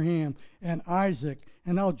Abraham and Isaac,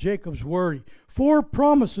 and now Jacob's worry. 4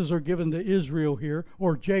 promises are given to Israel here,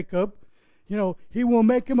 or Jacob. He will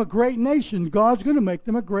make him a great nation. God's going to make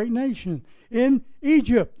them a great nation in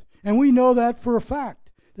Egypt. And we know that for a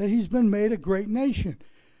fact, that he's been made a great nation.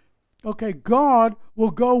 Okay, God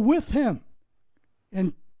will go with him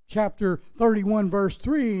in chapter 31, verse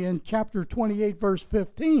 3, and chapter 28, verse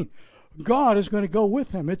 15. God is going to go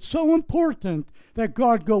with him. It's so important that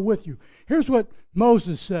God go with you. Here's what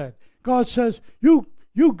Moses said. God says, you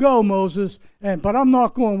go, Moses, but I'm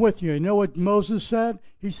not going with you. You know what Moses said?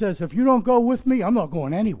 He says, if you don't go with me, I'm not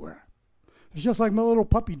going anywhere. It's just like my little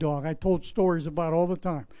puppy dog I told stories about all the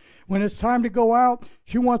time. When it's time to go out,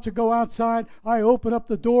 she wants to go outside. I open up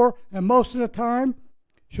the door, and most of the time,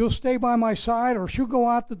 she'll stay by my side, or she'll go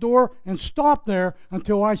out the door and stop there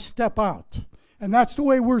until I step out. And that's the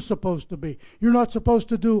way we're supposed to be. You're not supposed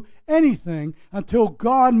to do anything until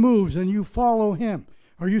God moves and you follow him,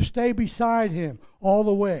 or you stay beside him all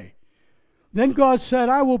the way. Then God said,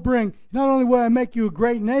 I will bring, not only will I make you a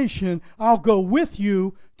great nation, I'll go with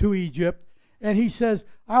you to Egypt. And he says,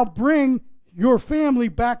 I'll bring your family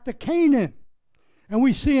back to Canaan. And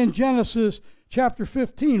we see in Genesis chapter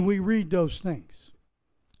 15, we read those things.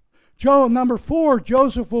 Number 4,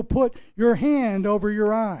 Joseph will put your hand over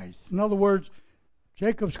your eyes. In other words,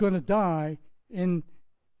 Jacob's going to die in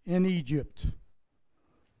Egypt.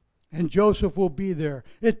 And Joseph will be there.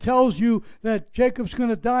 It tells you that Jacob's going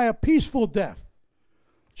to die a peaceful death.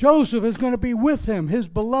 Joseph is going to be with him, his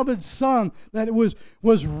beloved son that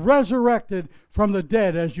was resurrected from the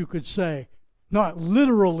dead, as you could say. Not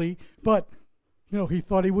literally, but he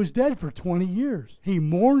thought he was dead for 20 years. He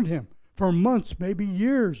mourned him for months, maybe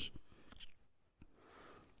years.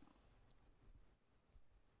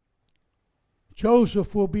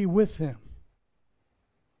 Joseph will be with him.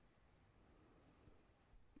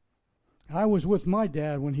 I was with my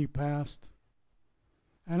dad when he passed,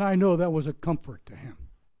 and I know that was a comfort to him.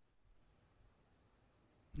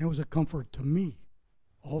 It was a comfort to me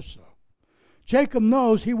also. Jacob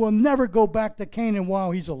knows he will never go back to Canaan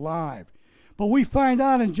while he's alive. But we find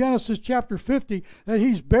out in Genesis chapter 50 that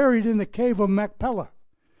he's buried in the cave of Machpelah.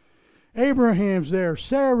 Abraham's there,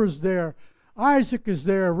 Sarah's there, Isaac is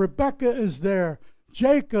there, Rebekah is there,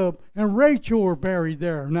 Jacob and Rachel are buried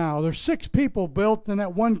there now. There's 6 people built in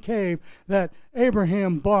that one cave that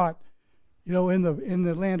Abraham bought, in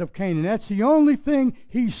the land of Canaan. That's the only thing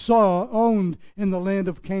he owned in the land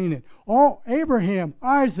of Canaan. All Abraham,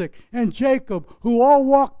 Isaac, and Jacob, who all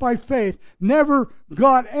walked by faith, never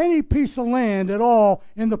got any piece of land at all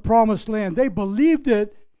in the promised land. They believed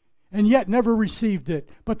it and yet never received it,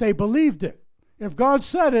 but they believed it. If God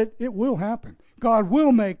said it, it will happen. God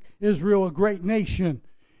will make Israel a great nation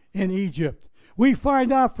in Egypt. We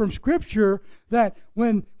find out from Scripture that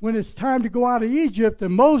when it's time to go out of Egypt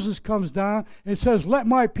and Moses comes down and says, let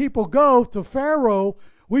my people go to Pharaoh,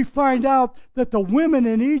 we find out that the women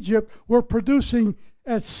in Egypt were producing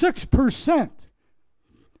at 6%.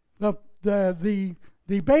 The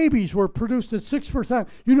babies were produced at 6%.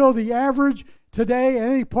 The average today in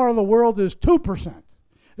any part of the world is 2%.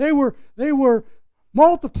 They were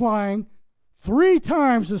multiplying 3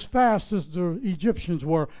 times as fast as the Egyptians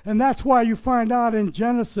were. And that's why you find out in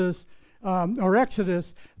Genesis or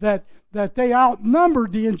Exodus that they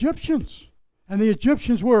outnumbered the Egyptians. And the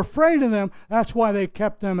Egyptians were afraid of them. That's why they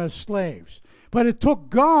kept them as slaves. But it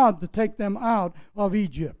took God to take them out of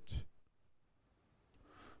Egypt.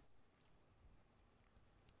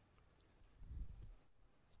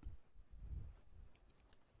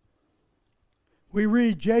 We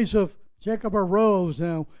read Jacob arose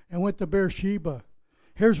now and went to Beersheba.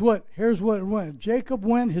 Here's what it went. Jacob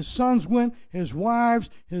went, his sons went, his wives,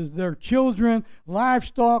 their children,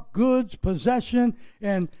 livestock, goods, possession,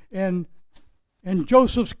 and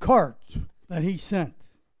Joseph's cart that he sent.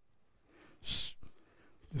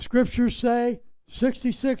 The scriptures say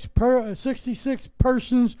 66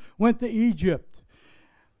 persons went to Egypt.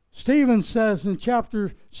 Stephen says in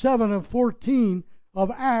chapter 7 and 14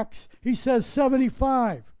 of Acts, he says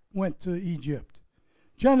 75 went to Egypt.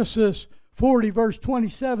 Genesis 40 verse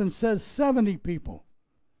 27 says 70 people.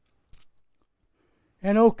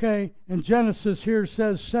 And in Genesis here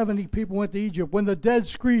says 70 people went to Egypt. When the Dead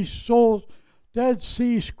Sea Dead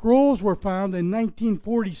Sea Scrolls were found in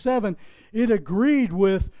 1947, it agreed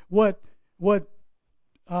with what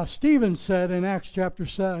Stephen said in Acts chapter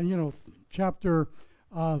 7, chapter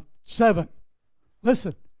 7.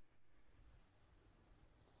 Listen.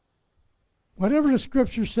 Whatever the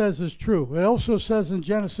scripture says is true. It also says in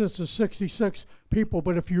Genesis the 66 people,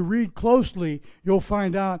 but if you read closely, you'll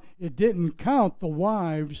find out it didn't count the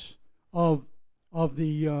wives of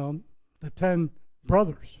the 10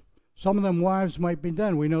 brothers. Some of them wives might be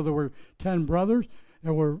dead. We know there were 10 brothers.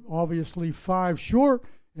 There were obviously 5 short,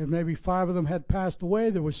 and maybe 5 of them had passed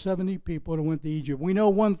away. There were 70 people that went to Egypt. We know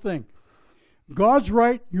one thing. God's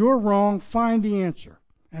right, you're wrong. Find the answer,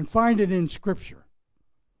 and find it in Scripture.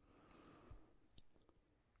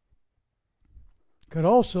 Could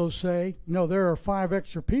also say, there are 5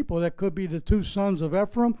 extra people. That could be the 2 sons of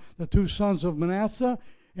Ephraim, the 2 sons of Manasseh,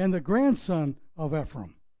 and the grandson of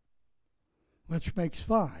Ephraim, which makes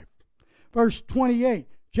 5. Verse 28,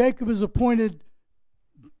 Jacob is appointed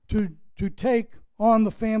to take on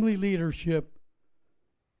the family leadership.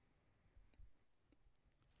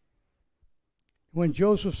 When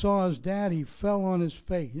Joseph saw his dad, he fell on his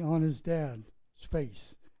dad's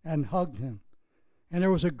face, and hugged him. And there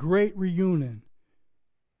was a great reunion.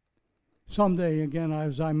 Someday, again,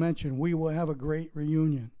 as I mentioned, we will have a great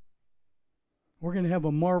reunion. We're going to have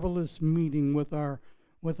a marvelous meeting with our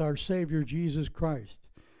Savior, Jesus Christ.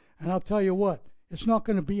 And I'll tell you what, it's not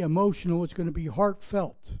going to be emotional, it's going to be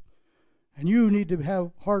heartfelt. And you need to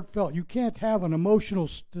have heartfelt. You can't have an emotional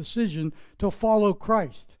decision to follow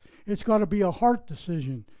Christ. It's got to be a heart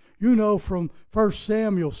decision. From 1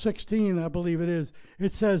 Samuel 16, I believe it is,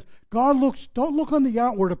 it says, don't look on the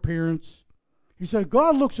outward appearance. He said,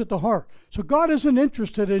 God looks at the heart. So God isn't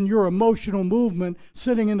interested in your emotional movement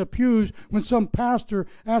sitting in the pews when some pastor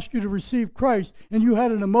asked you to receive Christ and you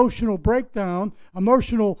had an emotional breakdown,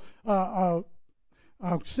 emotional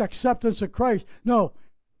acceptance of Christ. No.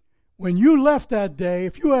 When you left that day,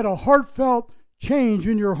 if you had a heartfelt change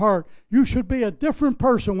in your heart, you should be a different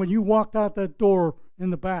person when you walked out that door in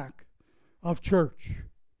the back of church.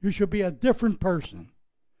 You should be a different person.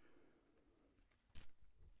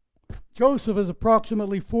 Joseph is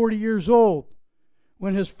approximately 40 years old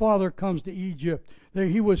when his father comes to Egypt.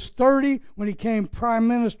 He was 30 when he became prime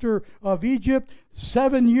minister of Egypt.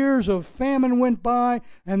 7 years of famine went by,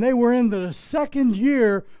 and they were in the second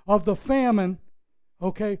year of the famine.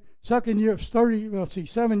 Okay, 7 years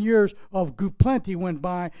of plenty went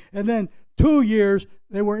by, and then 2 years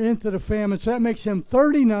they were into the famine. So that makes him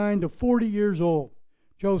 39 to 40 years old,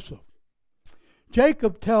 Joseph.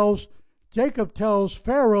 Jacob tells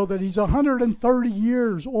Pharaoh that he's 130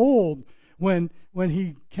 years old when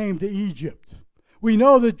he came to Egypt. We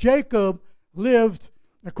know that Jacob lived,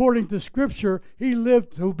 according to Scripture, he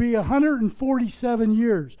lived to be 147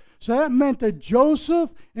 years. So that meant that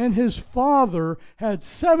Joseph and his father had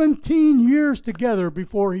 17 years together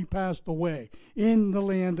before he passed away in the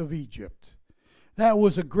land of Egypt. That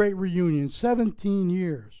was a great reunion, 17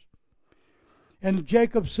 years. And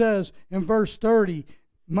Jacob says in verse 30,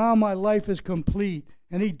 now my life is complete.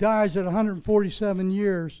 And he dies at 147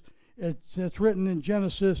 years. It's written in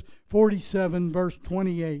Genesis 47, verse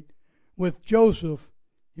 28. With Joseph,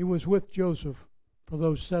 he was with Joseph for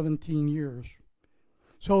those 17 years.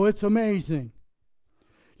 So it's amazing.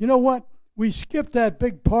 You know what? We skipped that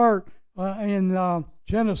big part in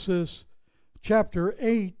Genesis chapter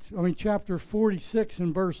 46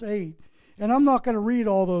 and verse 8. And I'm not going to read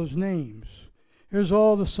all those names. Here's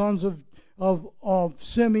all the sons of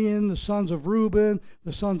Simeon, the sons of Reuben,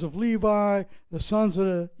 the sons of Levi, the sons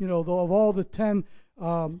of of all the 10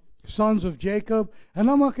 sons of Jacob. And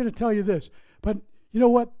I'm not going to tell you this, but you know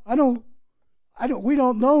what? We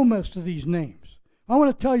don't know most of these names. I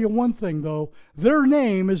want to tell you one thing though. Their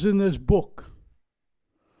name is in this book.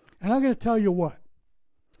 And I'm going to tell you what.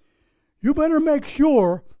 You better make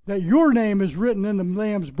sure that your name is written in the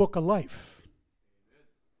Lamb's Book of Life.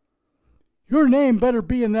 Your name better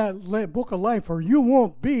be in that book of life, or you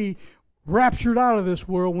won't be raptured out of this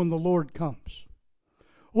world when the Lord comes.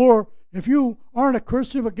 Or if you aren't a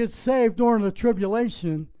Christian but get saved during the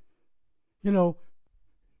tribulation, you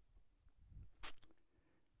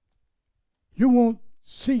won't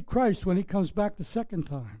see Christ when he comes back the second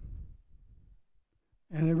time.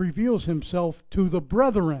 And it reveals himself to the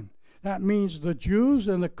brethren. That means the Jews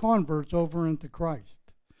and the converts over into Christ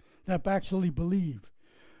that actually believe.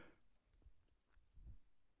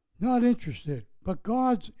 Not interested, but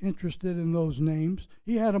God's interested in those names.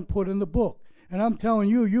 He had them put in the book. And I'm telling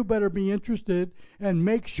you, you better be interested and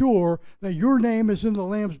make sure that your name is in the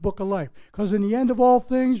Lamb's Book of Life. Because in the end of all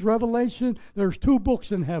things, Revelation, there's 2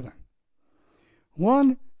 books in heaven.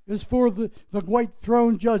 One is for the white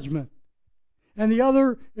throne judgment. And the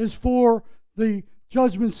other is for the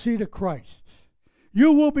judgment seat of Christ.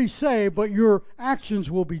 You will be saved, but your actions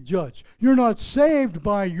will be judged. You're not saved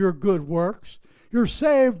by your good works. You're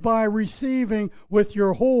saved by receiving with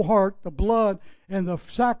your whole heart the blood and the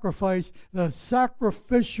sacrifice, the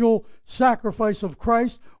sacrificial sacrifice of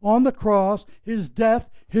Christ on the cross, His death,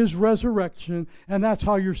 His resurrection, and that's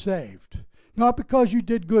how you're saved. Not because you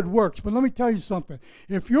did good works, but let me tell you something.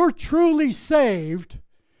 If you're truly saved,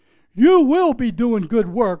 you will be doing good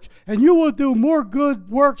works, and you will do more good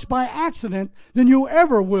works by accident than you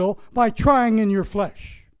ever will by trying in your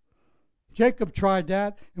flesh. Jacob tried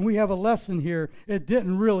that, and we have a lesson here. It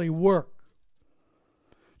didn't really work.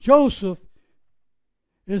 Joseph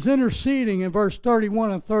is interceding in verse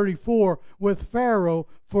 31 and 34 with Pharaoh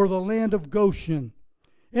for the land of Goshen.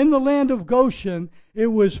 In the land of Goshen, it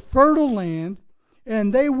was fertile land,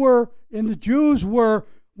 and the Jews were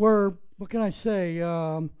what can I say?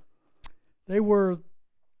 They were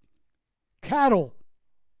cattle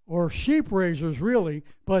or sheep raisers, really,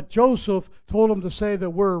 but Joseph told them to say that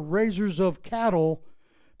we're raisers of cattle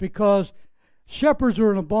because shepherds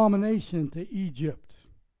are an abomination to Egypt,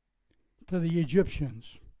 to the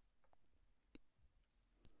Egyptians.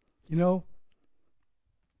 You know?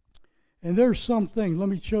 And there's something, let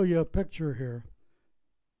me show you a picture here.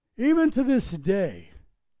 Even to this day,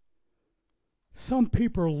 some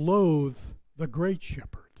people loathe the great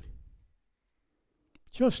shepherd.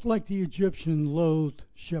 Just like the Egyptian loathed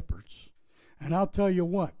shepherds. And I'll tell you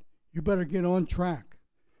what, you better get on track.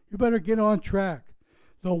 You better get on track.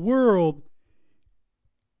 The world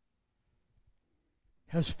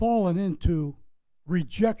has fallen into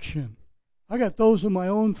rejection. I got those in my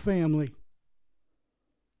own family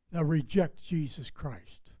that reject Jesus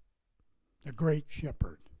Christ, the great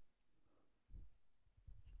shepherd.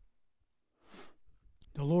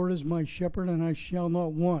 The Lord is my shepherd, and I shall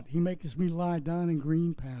not want. He maketh me lie down in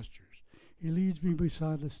green pastures. He leads me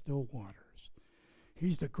beside the still waters.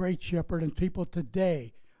 He's the great shepherd, and people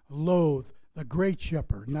today loathe the great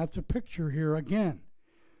shepherd. And that's a picture here again.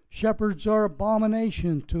 Shepherds are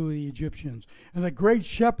abomination to the Egyptians. And the great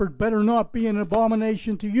shepherd better not be an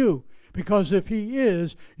abomination to you. Because if he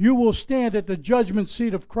is, you will stand at the judgment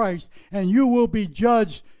seat of Christ, and you will be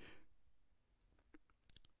judged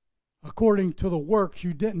according to the works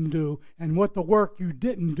you didn't do. And what the work you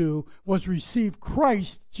didn't do was receive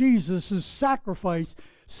Christ Jesus' sacrifice,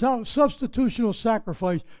 substitutional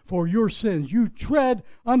sacrifice for your sins. You tread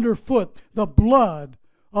underfoot the blood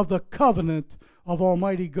of the covenant of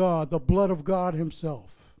Almighty God, the blood of God Himself.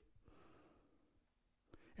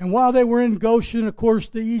 And while they were in Goshen, of course,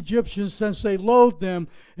 the Egyptians, since they loathed them,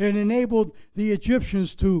 it enabled the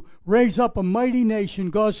Egyptians to raise up a mighty nation.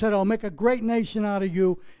 God said, I'll make a great nation out of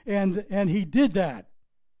you, and He did that.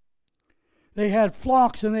 They had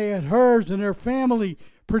flocks and they had herds, and their family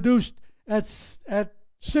produced at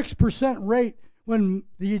 6% rate when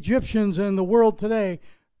the Egyptians and the world today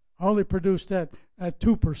only produced at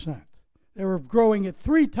 2%. They were growing at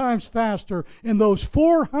 3 times faster in those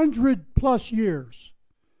 400 plus years.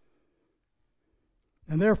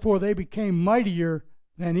 And therefore they became mightier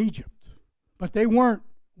than Egypt. But they weren't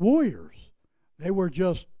warriors. They were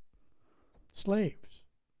just slaves.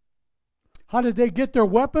 How did they get their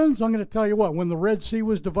weapons? I'm going to tell you what. When the Red Sea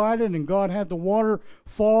was divided and God had the water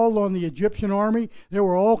fall on the Egyptian army, there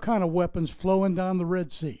were all kind of weapons flowing down the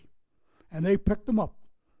Red Sea. And they picked them up.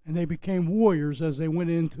 And they became warriors as they went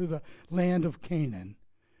into the land of Canaan.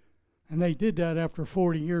 And they did that after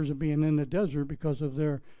 40 years of being in the desert because of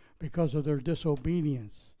their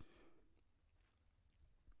disobedience.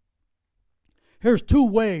 Here's 2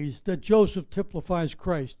 ways that Joseph typifies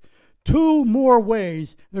Christ. 2 more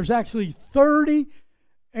ways. There's actually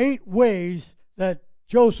 38 ways that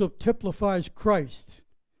Joseph typifies Christ.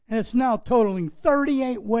 And it's now totaling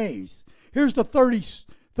 38 ways. Here's the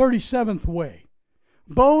 37th way.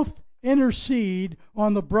 Both intercede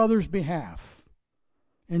on the brother's behalf.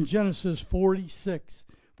 In Genesis 46,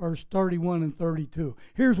 verse 31 and 32.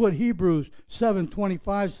 Here's what Hebrews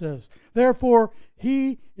 7:25 says. Therefore,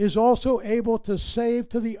 He is also able to save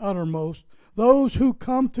to the uttermost those who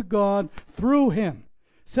come to God through Him,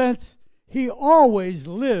 since He always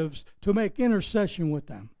lives to make intercession with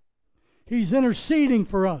them. He's interceding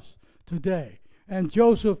for us today. And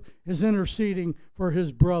Joseph is interceding for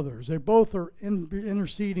his brothers. They both are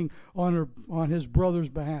interceding on his brothers'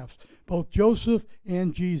 behalf, both Joseph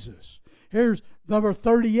and Jesus. Here's number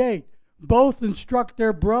 38. Both instruct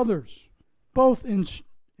their brothers. Both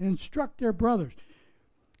instruct their brothers.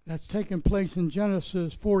 That's taking place in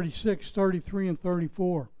Genesis 46, 33, and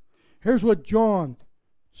 34. Here's what John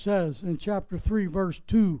says in chapter 3, verse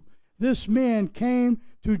 2, this man came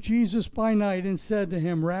to Jesus by night and said to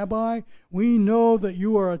him, Rabbi, we know that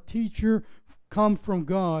you are a teacher come from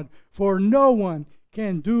God, for no one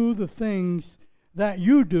can do the things that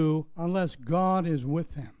you do unless God is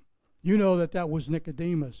with him. You know that was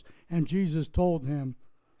Nicodemus, and Jesus told him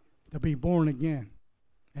to be born again.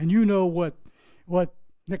 And you know what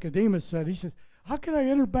Nicodemus said. He says, how can I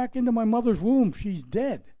enter back into my mother's womb? She's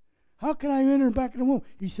dead. How can I enter back in the womb?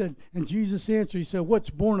 He said, and Jesus answered, he said, what's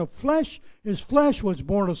born of flesh is flesh, what's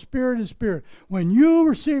born of spirit is spirit. When you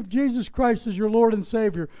receive Jesus Christ as your Lord and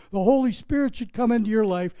Savior, the Holy Spirit should come into your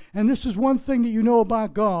life, and this is one thing that you know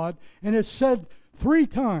about God, and it's said 3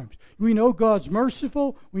 times. We know God's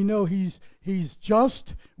merciful, we know He's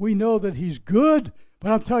just, we know that He's good,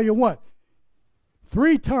 but I'll tell you what,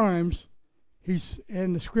 3 times He's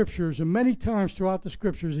in the Scriptures, and many times throughout the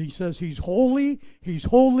Scriptures, He says He's holy, He's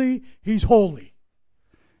holy, He's holy.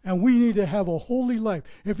 And we need to have a holy life.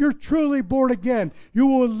 If you're truly born again,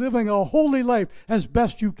 you are living a holy life as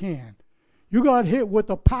best you can. You got hit with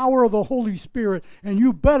the power of the Holy Spirit, and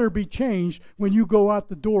you better be changed when you go out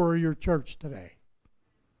the door of your church today.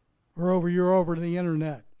 Or you're over to the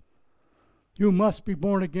internet. You must be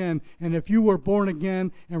born again. And if you were born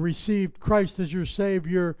again and received Christ as your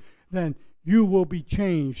Savior, then you will be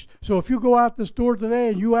changed. So if you go out this door today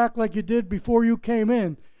and you act like you did before you came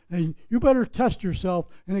in, then you better test yourself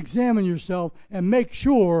and examine yourself and make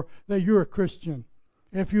sure that you're a Christian.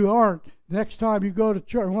 If you aren't, next time you go to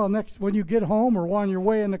church, when you get home or on your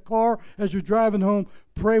way in the car as you're driving home,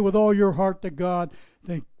 pray with all your heart to God.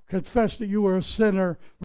 Confess that you are a sinner.